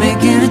are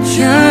making a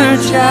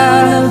church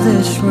out of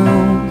this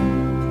room.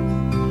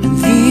 And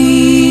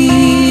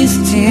these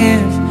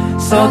tears,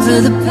 salt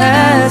of the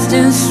past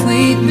and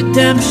sweet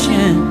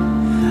redemption.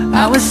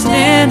 I was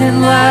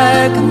standing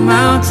like a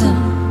mountain,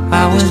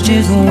 I was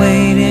just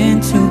waiting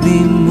to be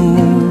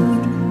moved.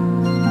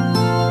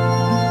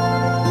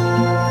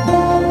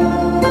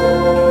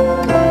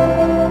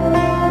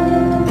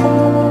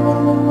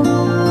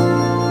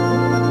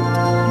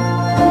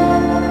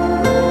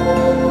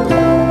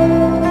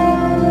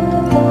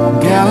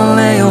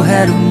 Galileo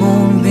had a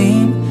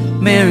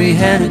moonbeam, Mary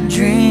had a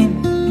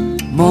dream,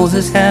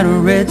 Moses had a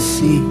Red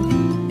Sea.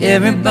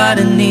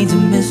 Everybody needs a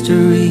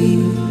mystery.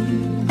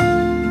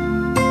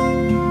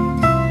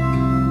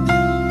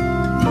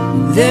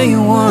 There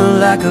you were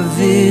like a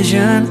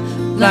vision,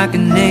 like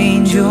an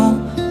angel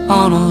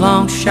on a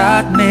long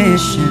shot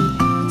mission,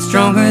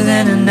 stronger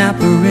than an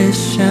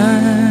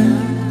apparition.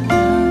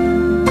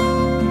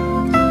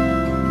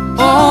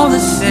 All the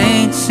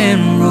saints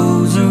and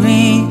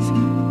rosaries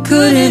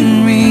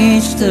couldn't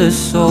reach the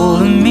soul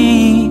of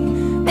me.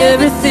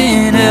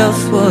 Everything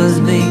else was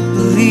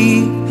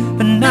make-believe,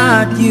 but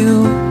not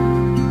you,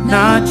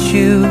 not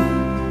you.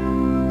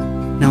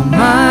 Now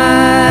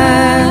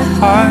my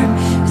heart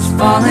is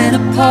falling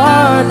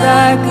apart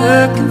like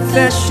a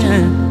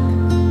confession,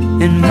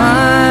 and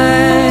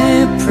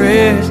my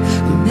prayers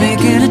are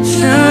making a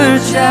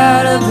church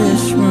out of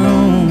this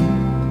room.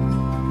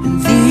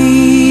 And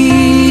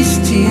these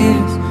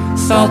tears,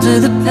 salt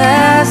of the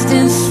past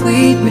and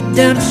sweet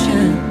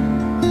redemption.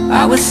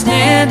 I was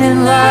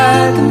standing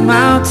like a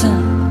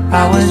mountain,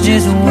 I was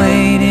just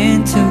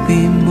waiting to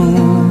be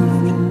moved.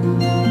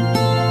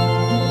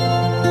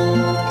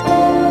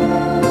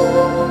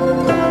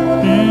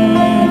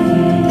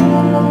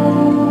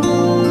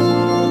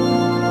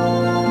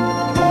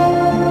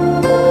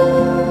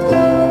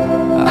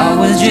 I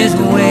was just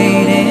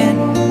waiting,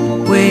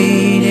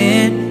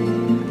 waiting,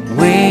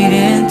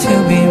 waiting to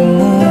be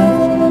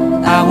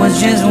moved. I was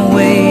just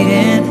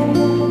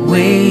waiting,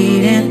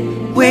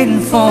 waiting, waiting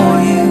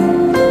for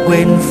you,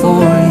 waiting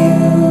for you.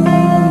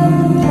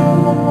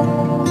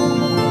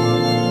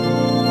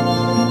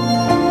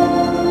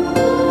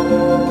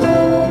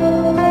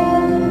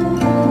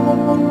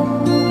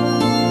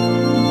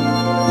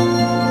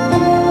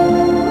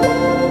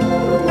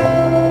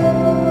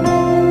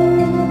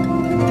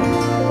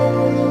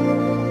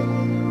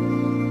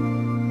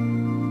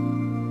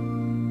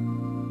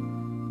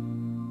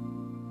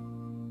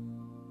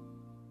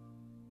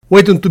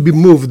 Waiting to be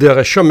Moved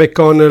era Sean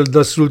McConnell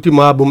dal suo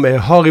ultimo album A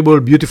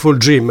Horrible Beautiful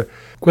Dream.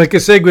 Quel che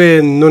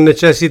segue non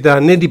necessita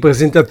né di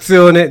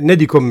presentazione né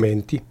di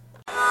commenti.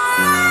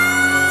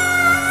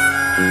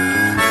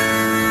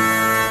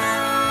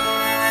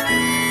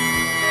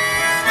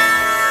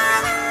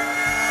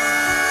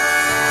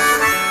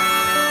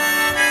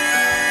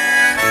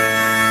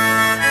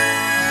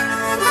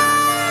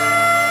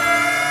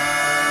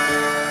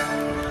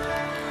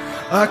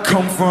 I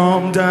come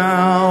from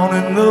down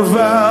in the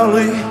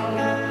valley,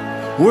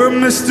 where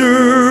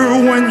mister,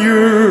 when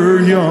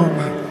you're young,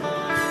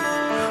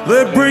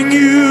 they bring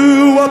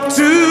you up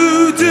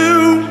to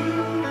do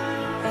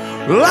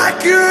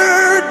like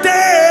your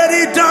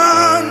daddy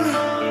done.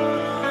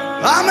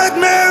 I met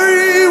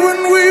Mary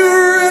when we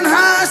were in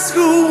high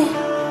school,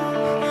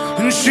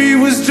 and she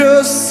was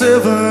just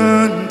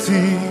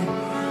 17.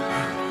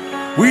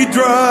 We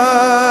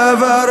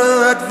drive out of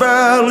that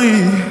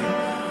valley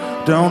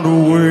down to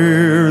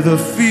where the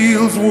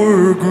fields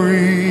were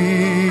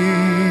green.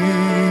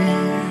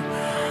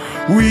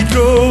 We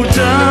go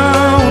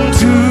down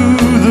to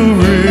the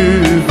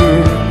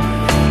river,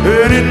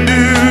 and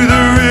into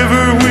the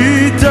river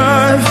we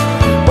dive.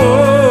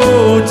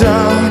 Oh,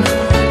 down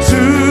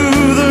to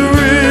the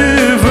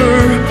river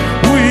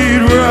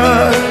we'd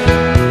ride.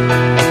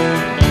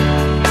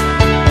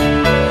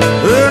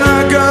 Then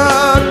I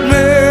got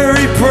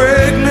Mary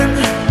pregnant,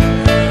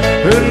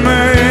 and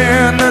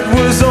man, that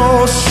was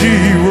all she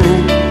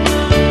wrote.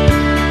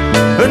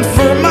 And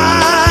for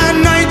my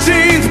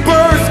 19th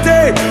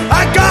birthday,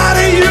 I got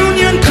a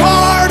union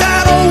card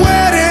and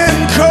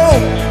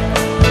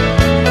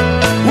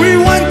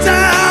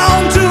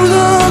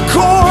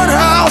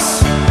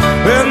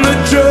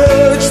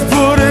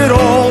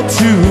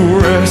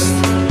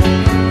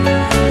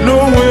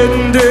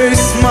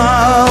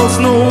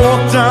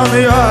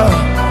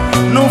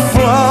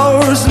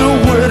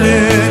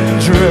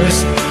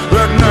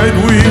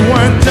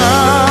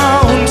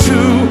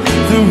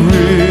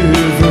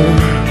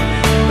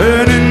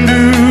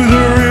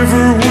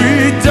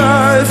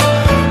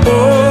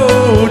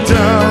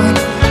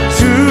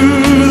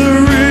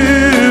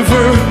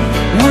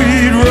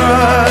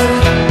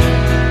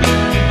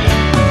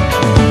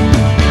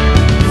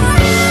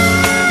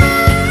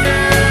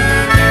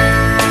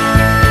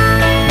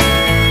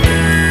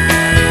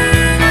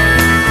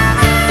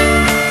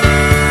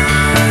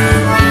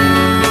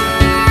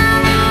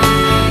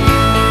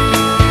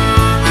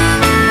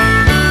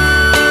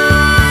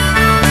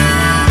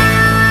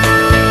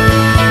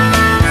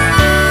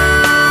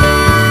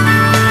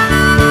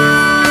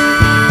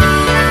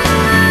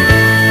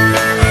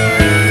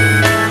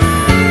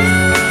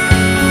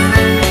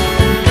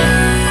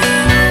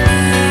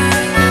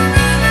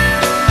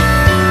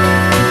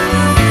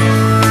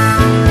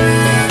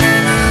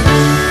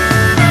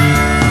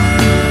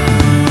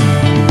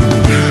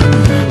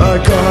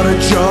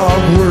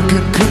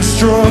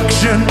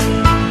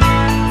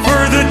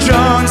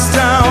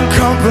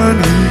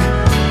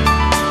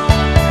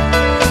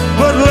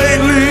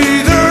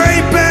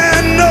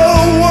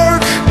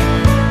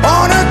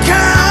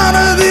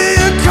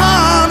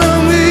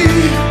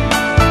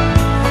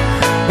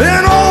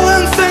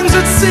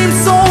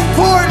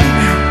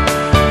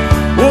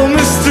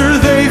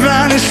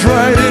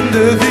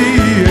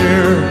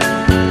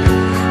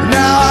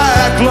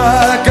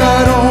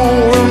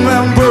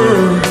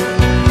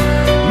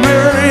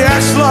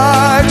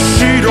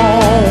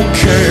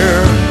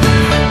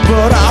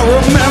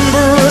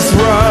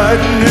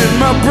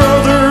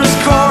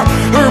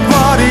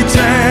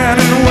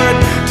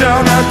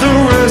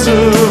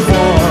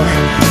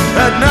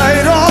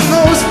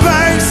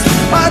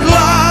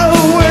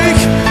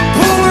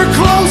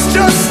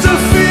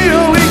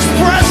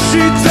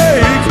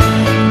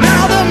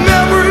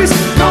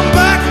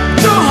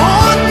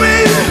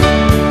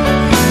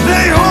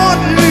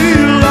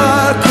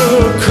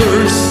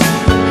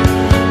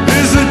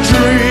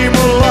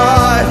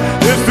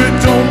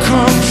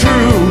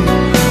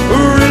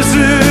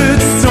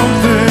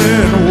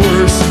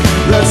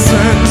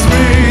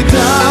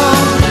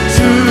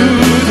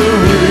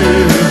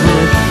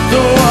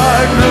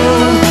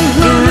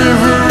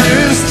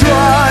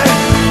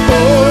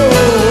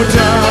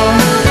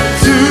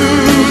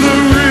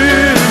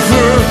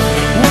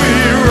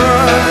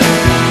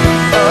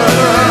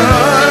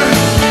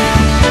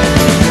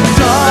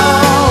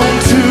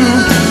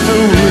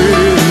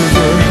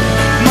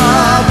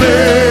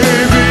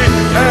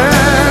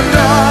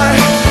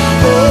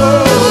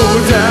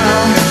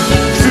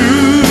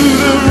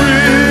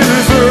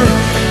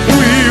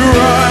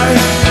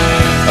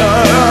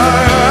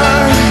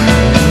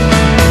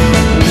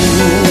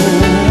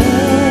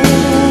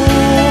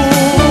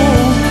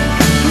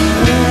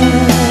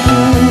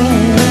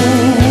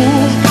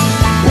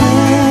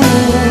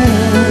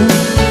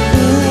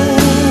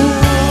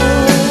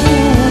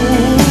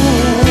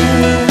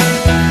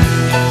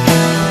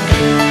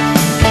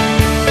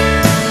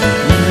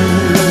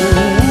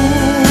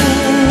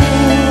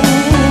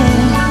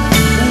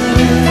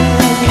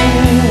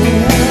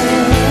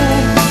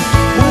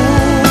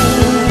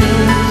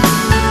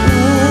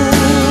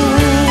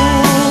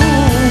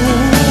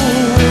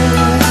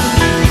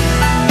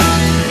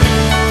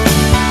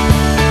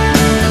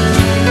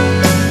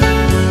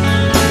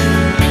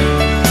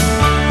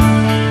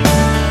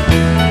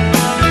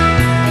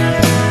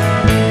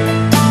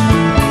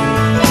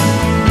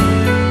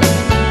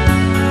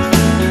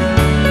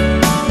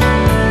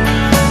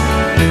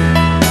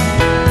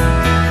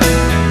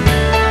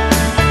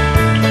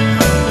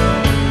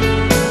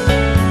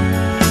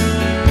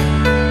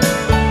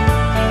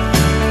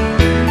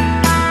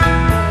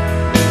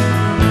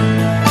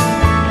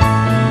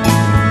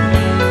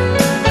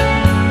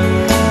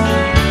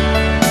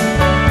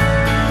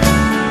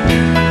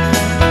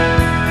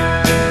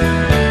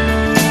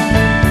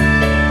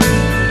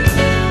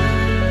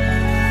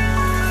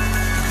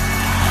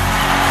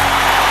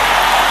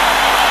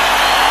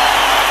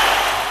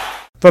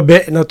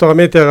Vabbè,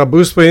 naturalmente era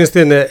Bruce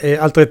Springsteen e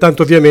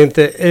altrettanto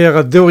ovviamente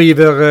era The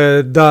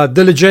River da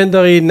The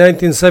Legendary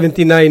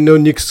 1979 No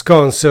Nicks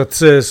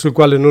Concerts, sul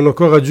quale non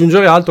occorre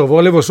aggiungere altro.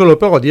 Volevo solo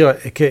però dire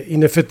che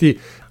in effetti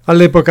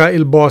all'epoca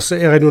il boss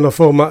era in una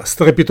forma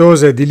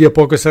strepitosa e di lì a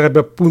poco sarebbe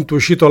appunto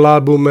uscito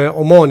l'album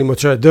omonimo,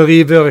 cioè The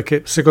River,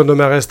 che secondo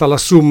me resta la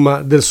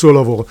summa del suo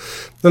lavoro.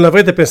 Non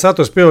avrete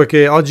pensato, spero,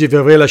 che oggi vi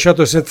avrei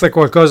lasciato senza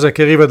qualcosa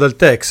che arriva dal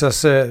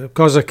Texas,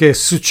 cosa che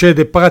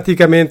succede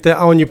praticamente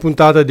a ogni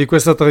puntata di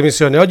questa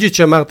trasmissione. Oggi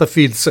c'è Martha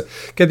Fields,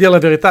 che a dire la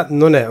verità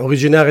non è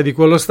originaria di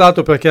quello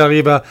stato perché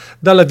arriva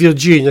dalla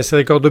Virginia, se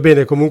ricordo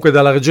bene, comunque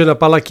dalla regione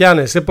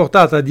appalachiana, e si è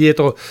portata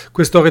dietro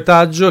questo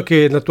retaggio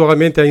che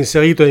naturalmente ha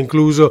inserito e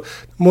incluso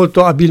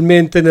molto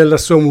abilmente nella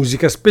sua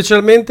musica,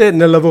 specialmente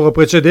nel lavoro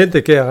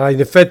precedente, che era in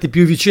effetti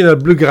più vicino al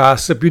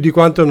bluegrass, più di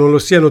quanto non lo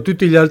siano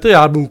tutti gli altri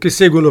album che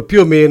seguono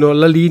più o meno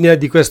la linea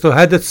di questo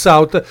Headed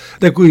South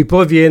da cui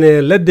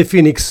proviene Let the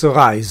Phoenix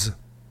Rise.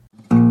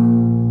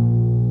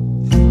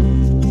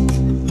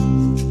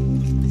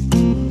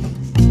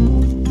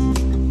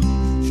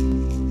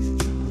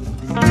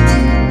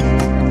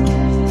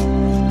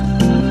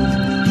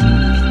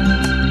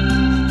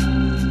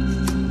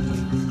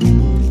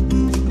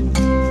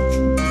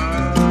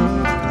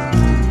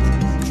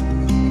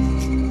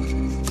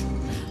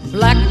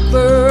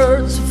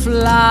 Blackbirds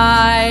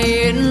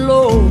flying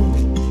low,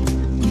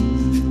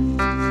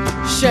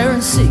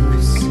 sharing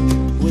secrets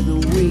with a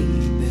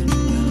weeping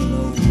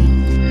willow.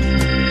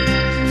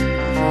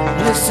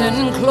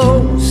 Listen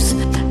close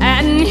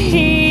and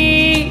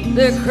heed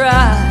their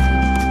cry.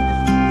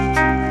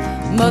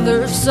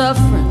 Mother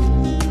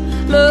suffering,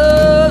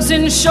 love's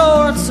in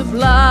short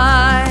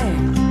supply.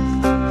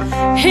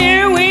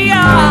 Here we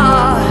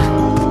are,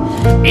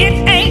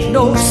 it ain't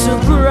no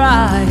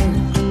surprise.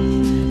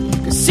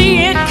 See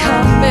it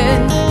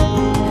coming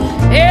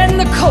in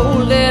the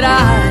cold dead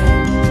eye.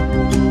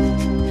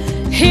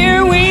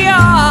 Here we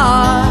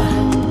are,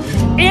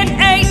 it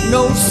ain't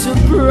no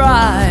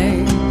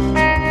surprise.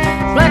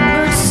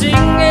 Blackbird singing,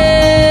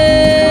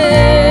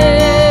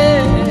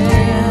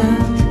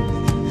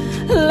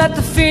 let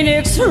the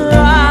phoenix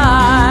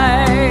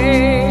rise.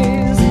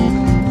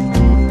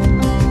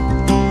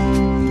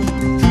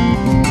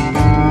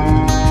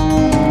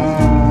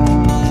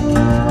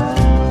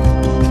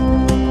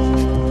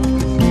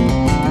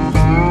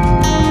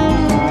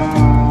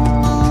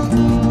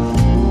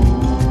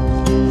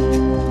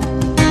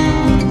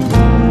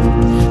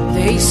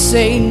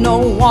 Say no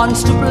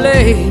one's to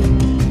blame.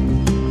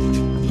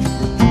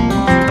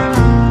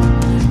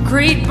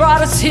 Greed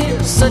brought us here,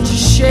 such a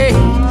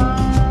shame.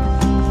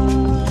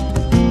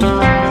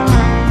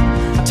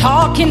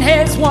 Talking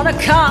heads wanna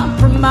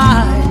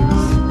compromise.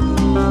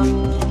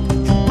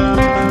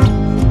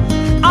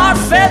 Our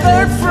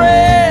feathered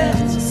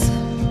friends,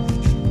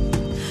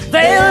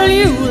 they'll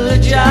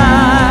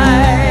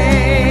eulogize.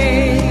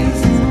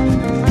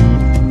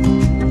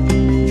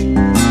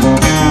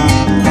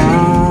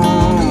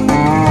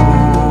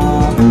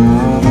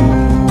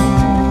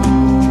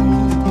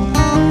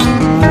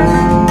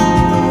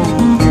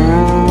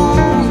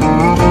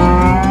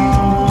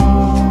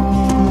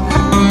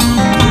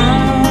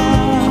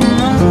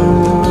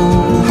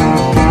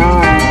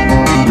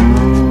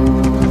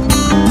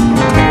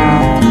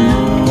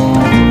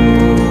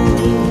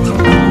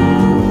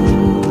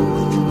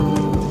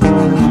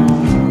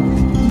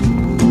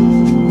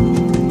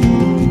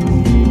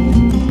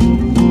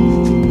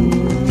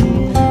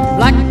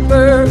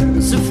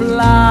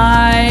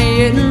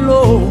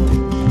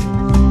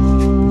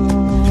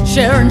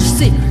 Sharing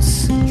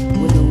secrets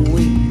with a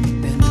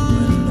weeping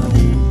willow.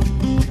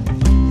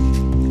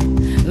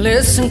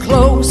 Listen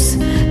close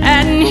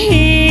and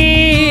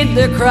heed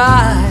the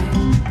cry.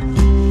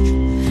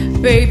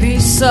 Baby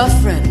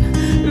suffering,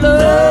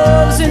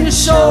 love's in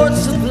short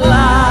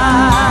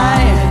supply.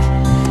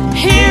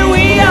 Here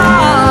we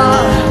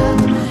are,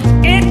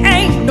 it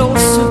ain't no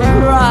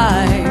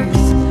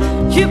surprise.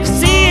 You can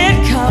see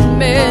it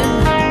coming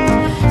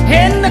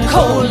in the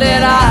cold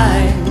dead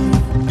eye.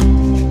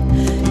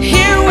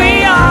 Here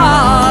we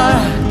are,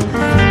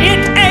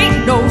 it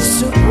ain't no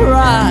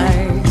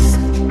surprise.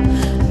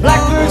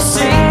 Blackbird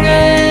singing,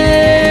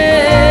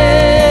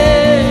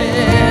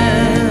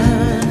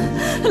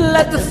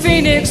 let the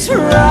phoenix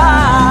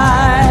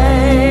rise.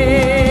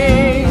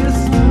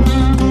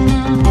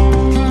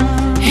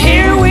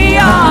 Here we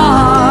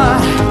are,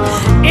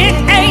 it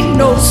ain't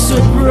no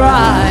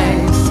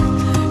surprise.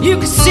 You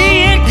can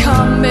see it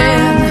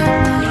coming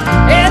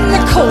in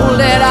the cold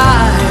dead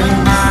eye.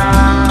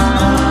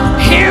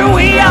 Here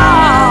we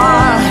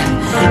are,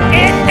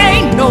 it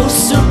ain't no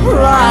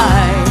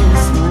surprise.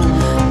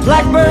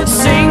 Blackbird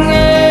singing,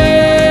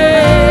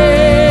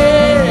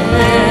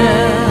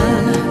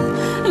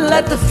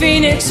 let the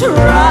phoenix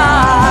rise.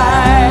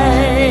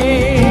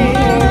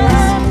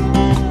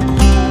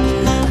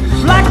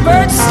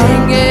 Blackbird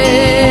singing,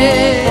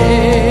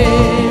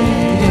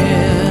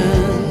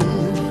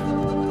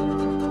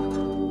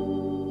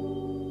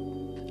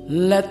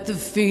 let the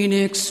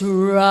phoenix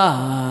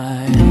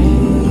rise.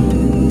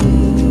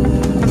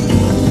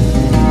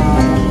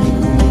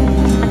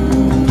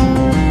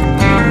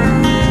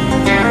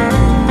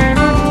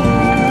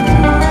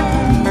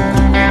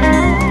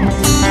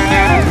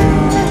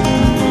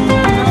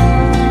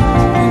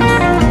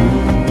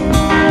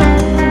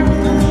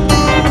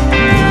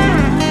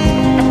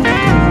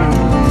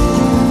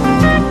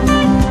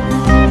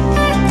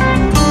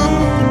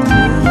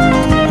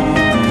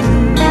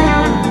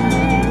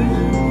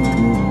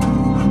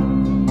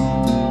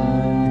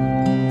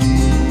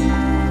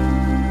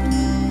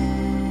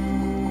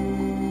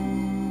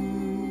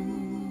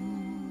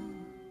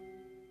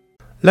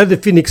 Let the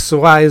Phoenix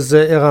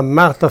Rise era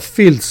Martha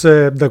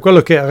Fields, da quello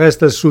che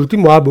resta il suo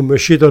ultimo album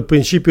uscito al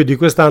principio di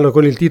quest'anno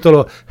con il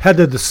titolo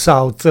Headed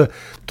South.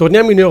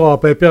 Torniamo in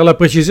Europa e per la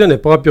precisione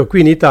proprio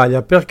qui in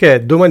Italia,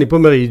 perché domani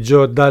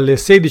pomeriggio dalle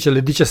 16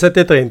 alle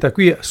 17:30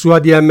 qui su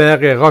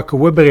ADMR Rock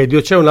Web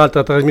Radio c'è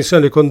un'altra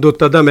trasmissione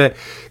condotta da me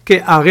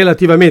che ha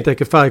relativamente a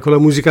che fare con la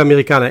musica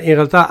americana, in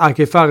realtà ha a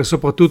che fare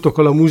soprattutto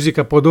con la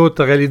musica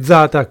prodotta,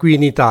 realizzata qui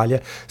in Italia.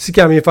 Si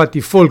chiama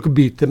infatti Folk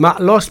Beat, ma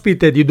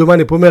l'ospite di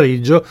domani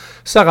pomeriggio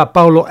sarà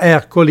Paolo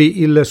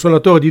Ercoli, il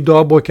suonatore di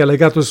dobro che ha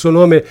legato il suo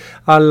nome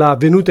alla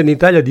venuta in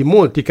Italia di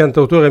molti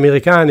cantautori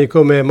americani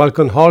come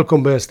Malcolm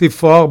Holcomb, Steve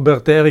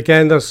Forbert, Eric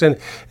Anderson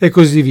e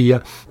così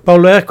via.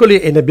 Paolo Ercoli,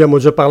 e ne abbiamo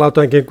già parlato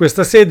anche in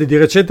questa sede, di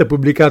recente ha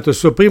pubblicato il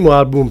suo primo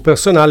album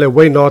personale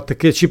Why Not,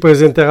 che ci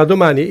presenterà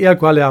domani e al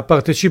quale ha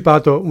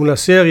partecipato una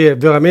serie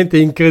veramente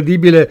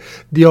incredibile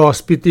di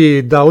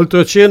ospiti da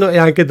oltreoceano e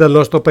anche dal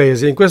nostro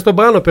paese. In questo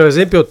brano per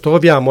esempio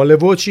troviamo alle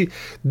voci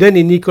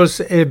Danny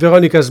Nichols e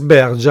Veronica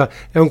Sbergia.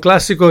 È un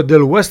classico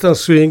del western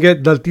swing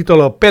dal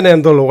titolo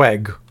Penhandle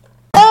Wag.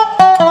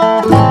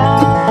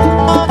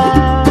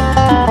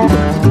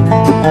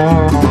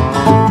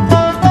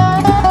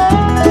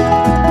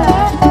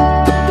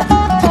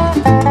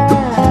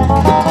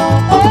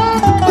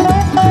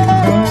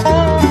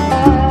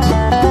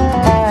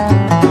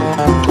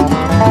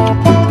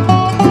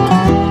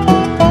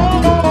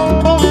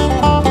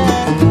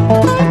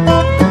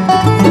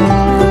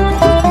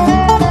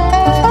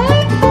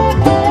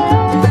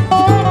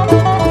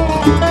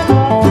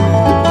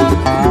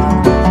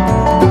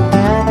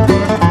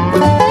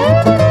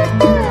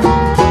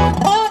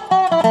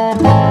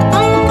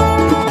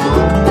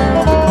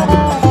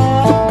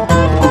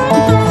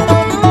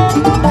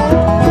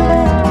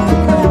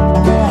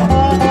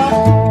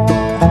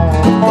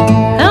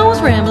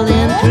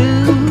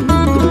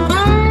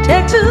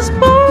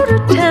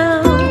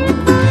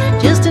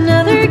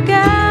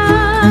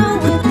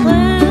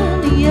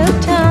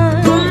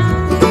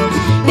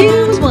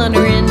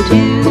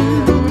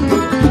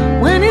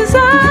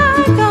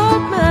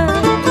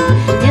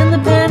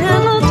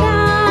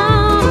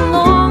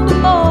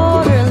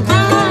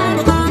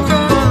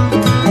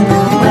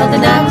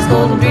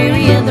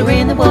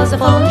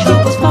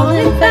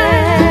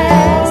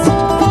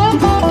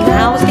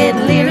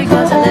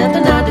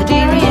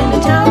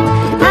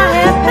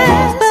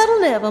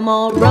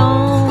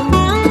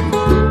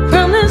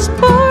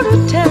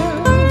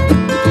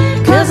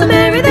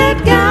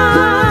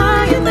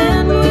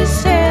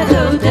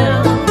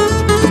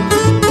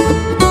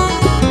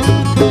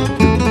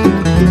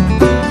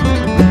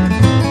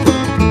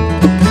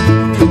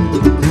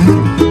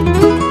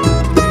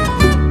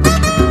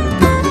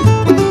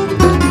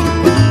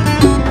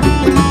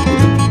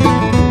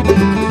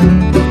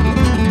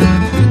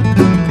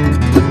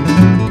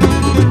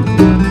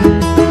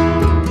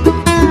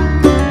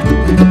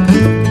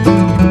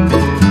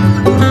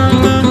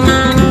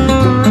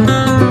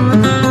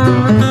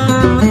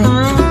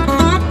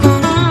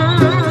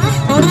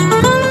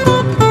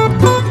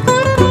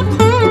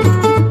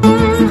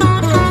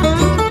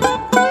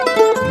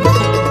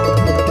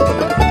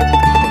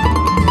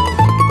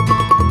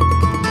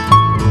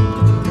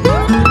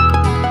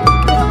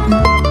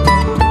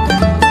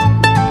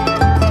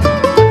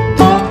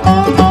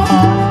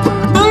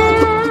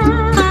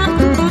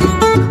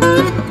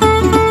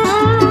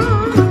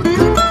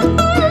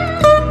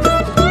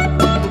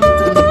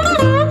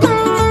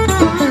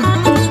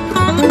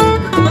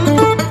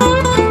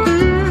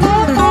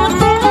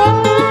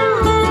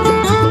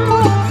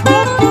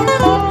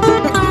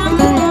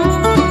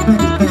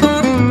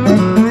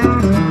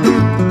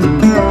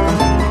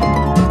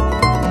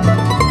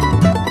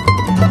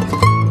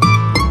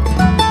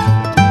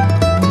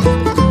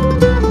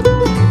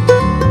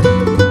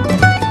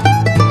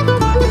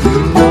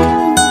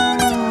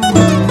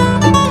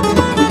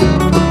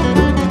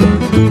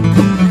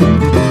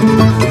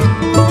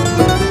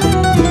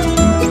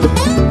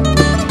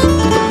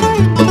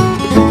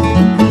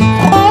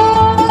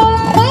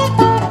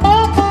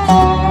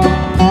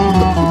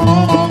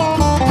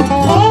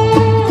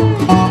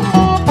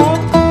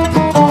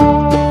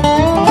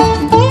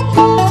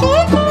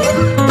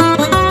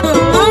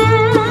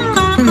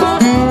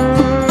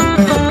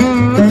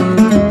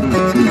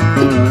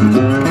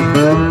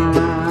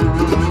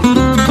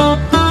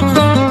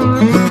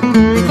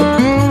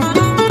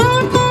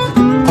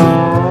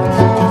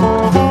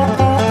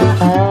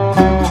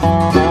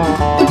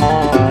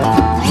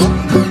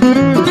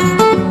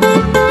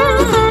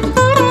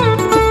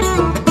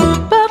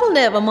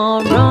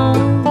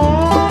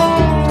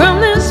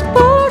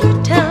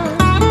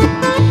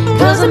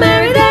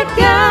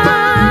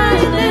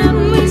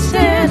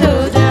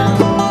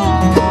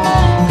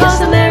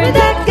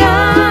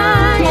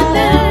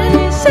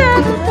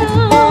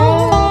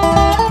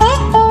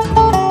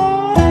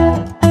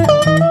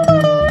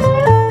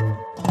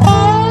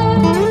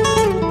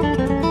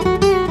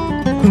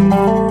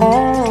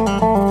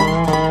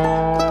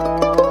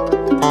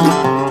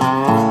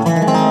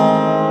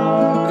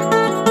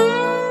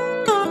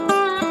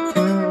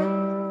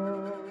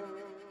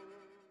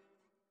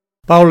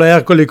 Paolo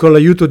Ercoli con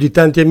l'aiuto di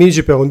tanti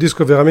amici per un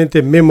disco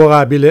veramente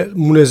memorabile,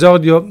 un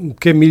esordio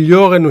che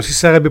migliore non si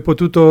sarebbe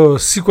potuto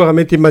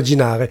sicuramente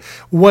immaginare.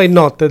 Why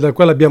Not, dal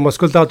quale abbiamo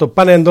ascoltato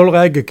Panhandle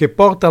Rag, che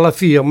porta la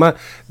firma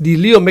di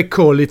Leo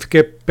McAuliffe,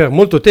 che per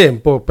molto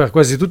tempo, per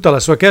quasi tutta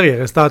la sua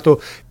carriera, è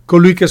stato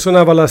colui che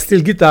suonava la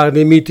steel guitar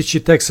nei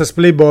mitici Texas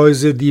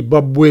Playboys di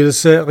Bob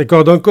Wills.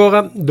 Ricordo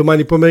ancora,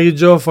 domani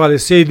pomeriggio fra le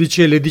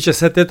 16 e le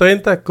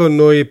 17.30 con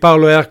noi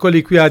Paolo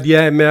Ercoli qui a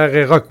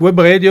ADMR Rock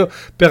Web Radio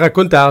per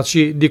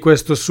raccontarci di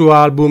questo suo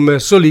album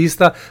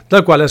solista,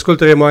 dal quale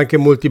ascolteremo anche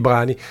molti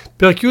brani.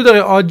 Per chiudere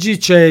oggi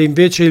c'è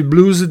invece il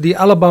blues di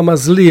Alabama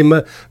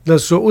Slim dal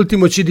suo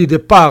ultimo CD The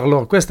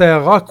Parlor. Questa è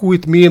Rock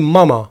With Me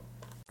Mama.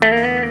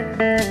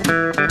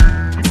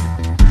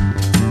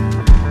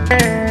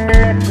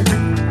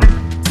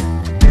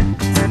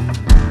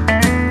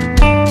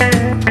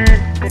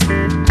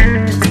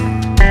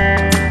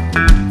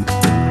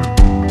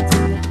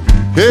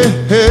 Hey,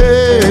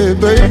 hey,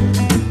 babe,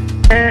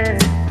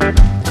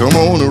 come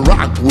on and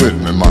rock with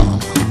me, mama.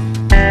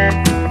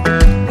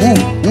 Ooh,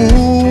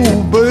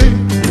 ooh, babe,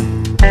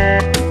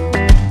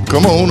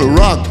 come on and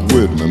rock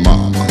with me,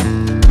 mama.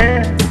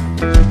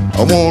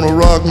 I wanna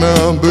rock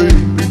now, baby.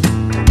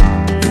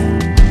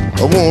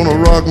 I wanna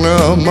rock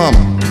now, mama.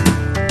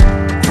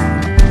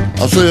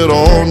 I said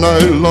all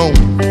night long.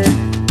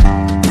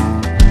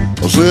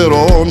 I said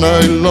all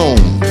night long.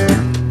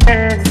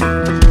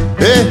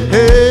 Hey,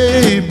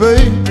 hey,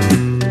 babe,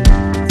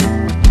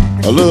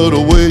 I love the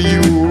way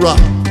you rock.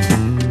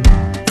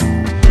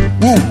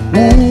 Ooh,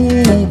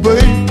 ooh,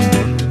 babe,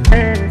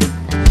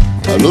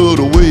 I love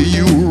the way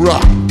you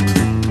rock.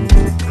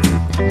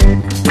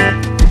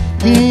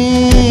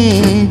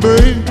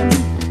 Babe,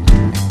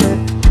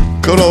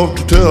 cut off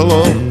the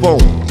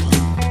telephone,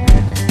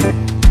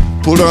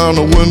 pull down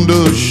the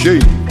window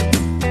shade.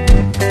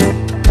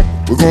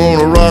 We're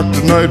gonna rock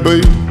tonight,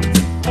 babe.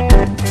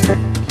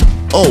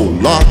 Oh,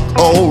 lock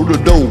all the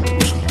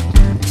doors.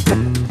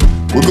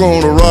 We're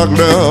gonna rock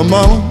now,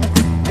 mama.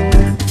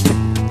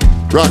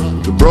 Rock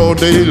the broad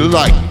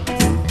daylight.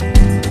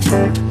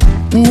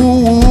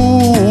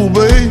 Ooh,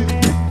 babe,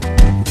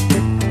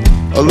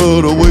 I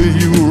love the way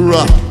you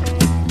rock.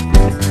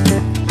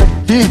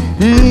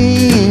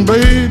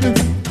 Baby,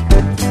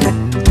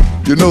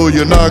 you know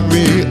you knock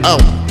me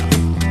out.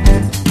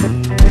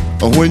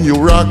 When you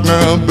rock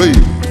now,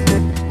 baby,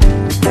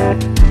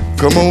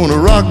 come on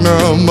and rock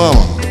now,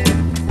 mama.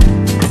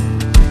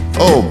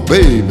 Oh,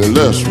 baby,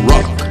 let's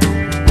rock.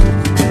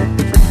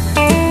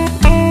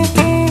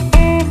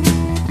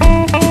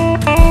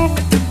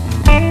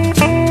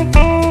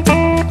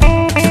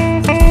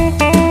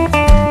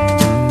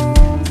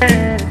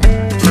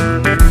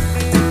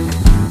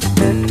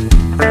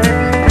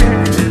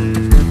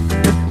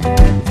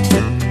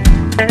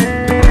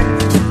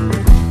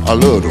 I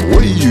love the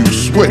way you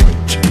sweat.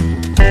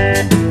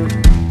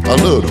 I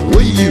love the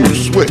way you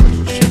sweat.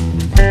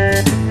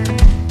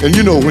 And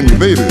you know when your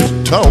babies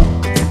talk,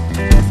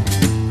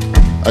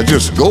 I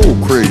just go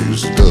crazy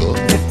stuff.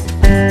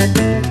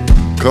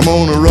 Come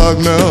on and rock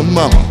now,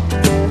 mama.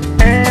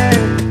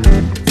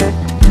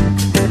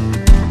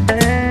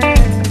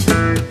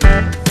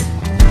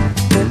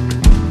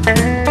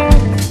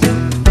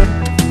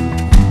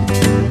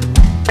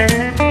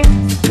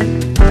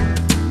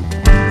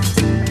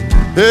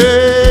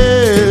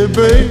 Hey,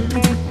 baby,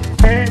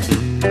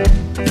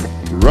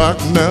 rock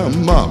now,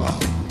 mama.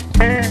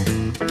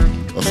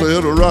 I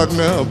said rock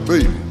now,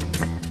 baby.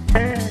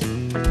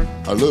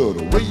 I love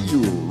the way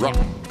you rock.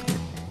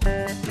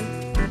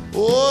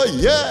 Oh,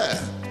 yeah.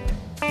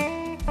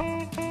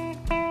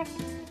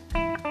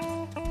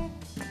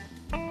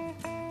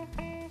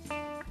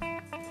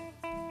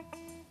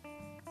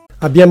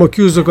 Abbiamo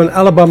chiuso con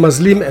Alabama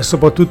Slim e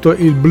soprattutto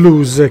il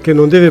blues, che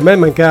non deve mai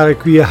mancare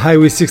qui a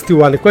Highway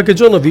 61. Qualche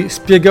giorno vi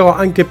spiegherò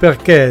anche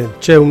perché,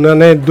 c'è un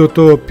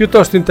aneddoto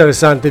piuttosto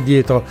interessante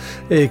dietro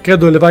e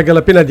credo ne valga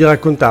la pena di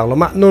raccontarlo,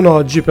 ma non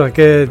oggi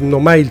perché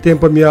ormai il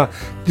tempo a mia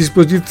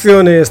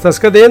disposizione sta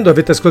scadendo.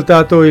 Avete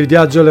ascoltato il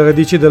viaggio alle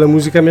radici della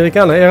musica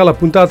americana, era la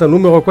puntata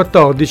numero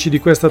 14 di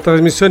questa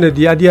trasmissione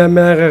di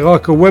ADMR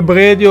Rock Web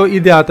Radio,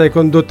 ideata e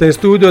condotta in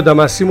studio da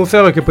Massimo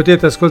Ferro, che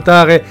potete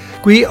ascoltare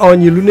qui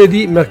ogni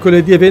lunedì, mercoledì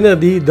e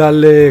venerdì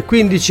dalle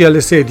 15 alle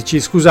 16.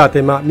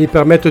 Scusate, ma mi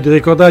permetto di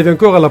ricordarvi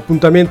ancora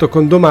l'appuntamento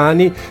con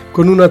domani,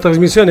 con una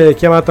trasmissione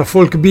chiamata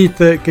Folk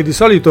Beat, che di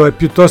solito è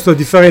piuttosto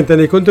differente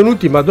nei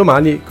contenuti, ma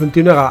domani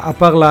continuerà a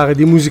parlare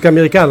di musica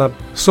americana,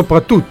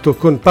 soprattutto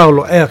con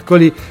Paolo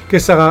Ercoli, che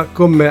sarà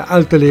con me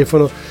al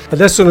telefono.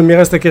 Adesso non mi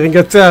resta che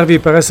ringraziarvi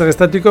per essere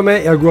stati con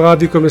me e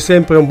augurarvi come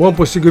sempre un buon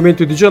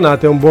proseguimento di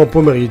giornata e un buon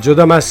pomeriggio.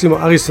 Da Massimo,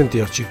 a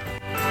risentirci.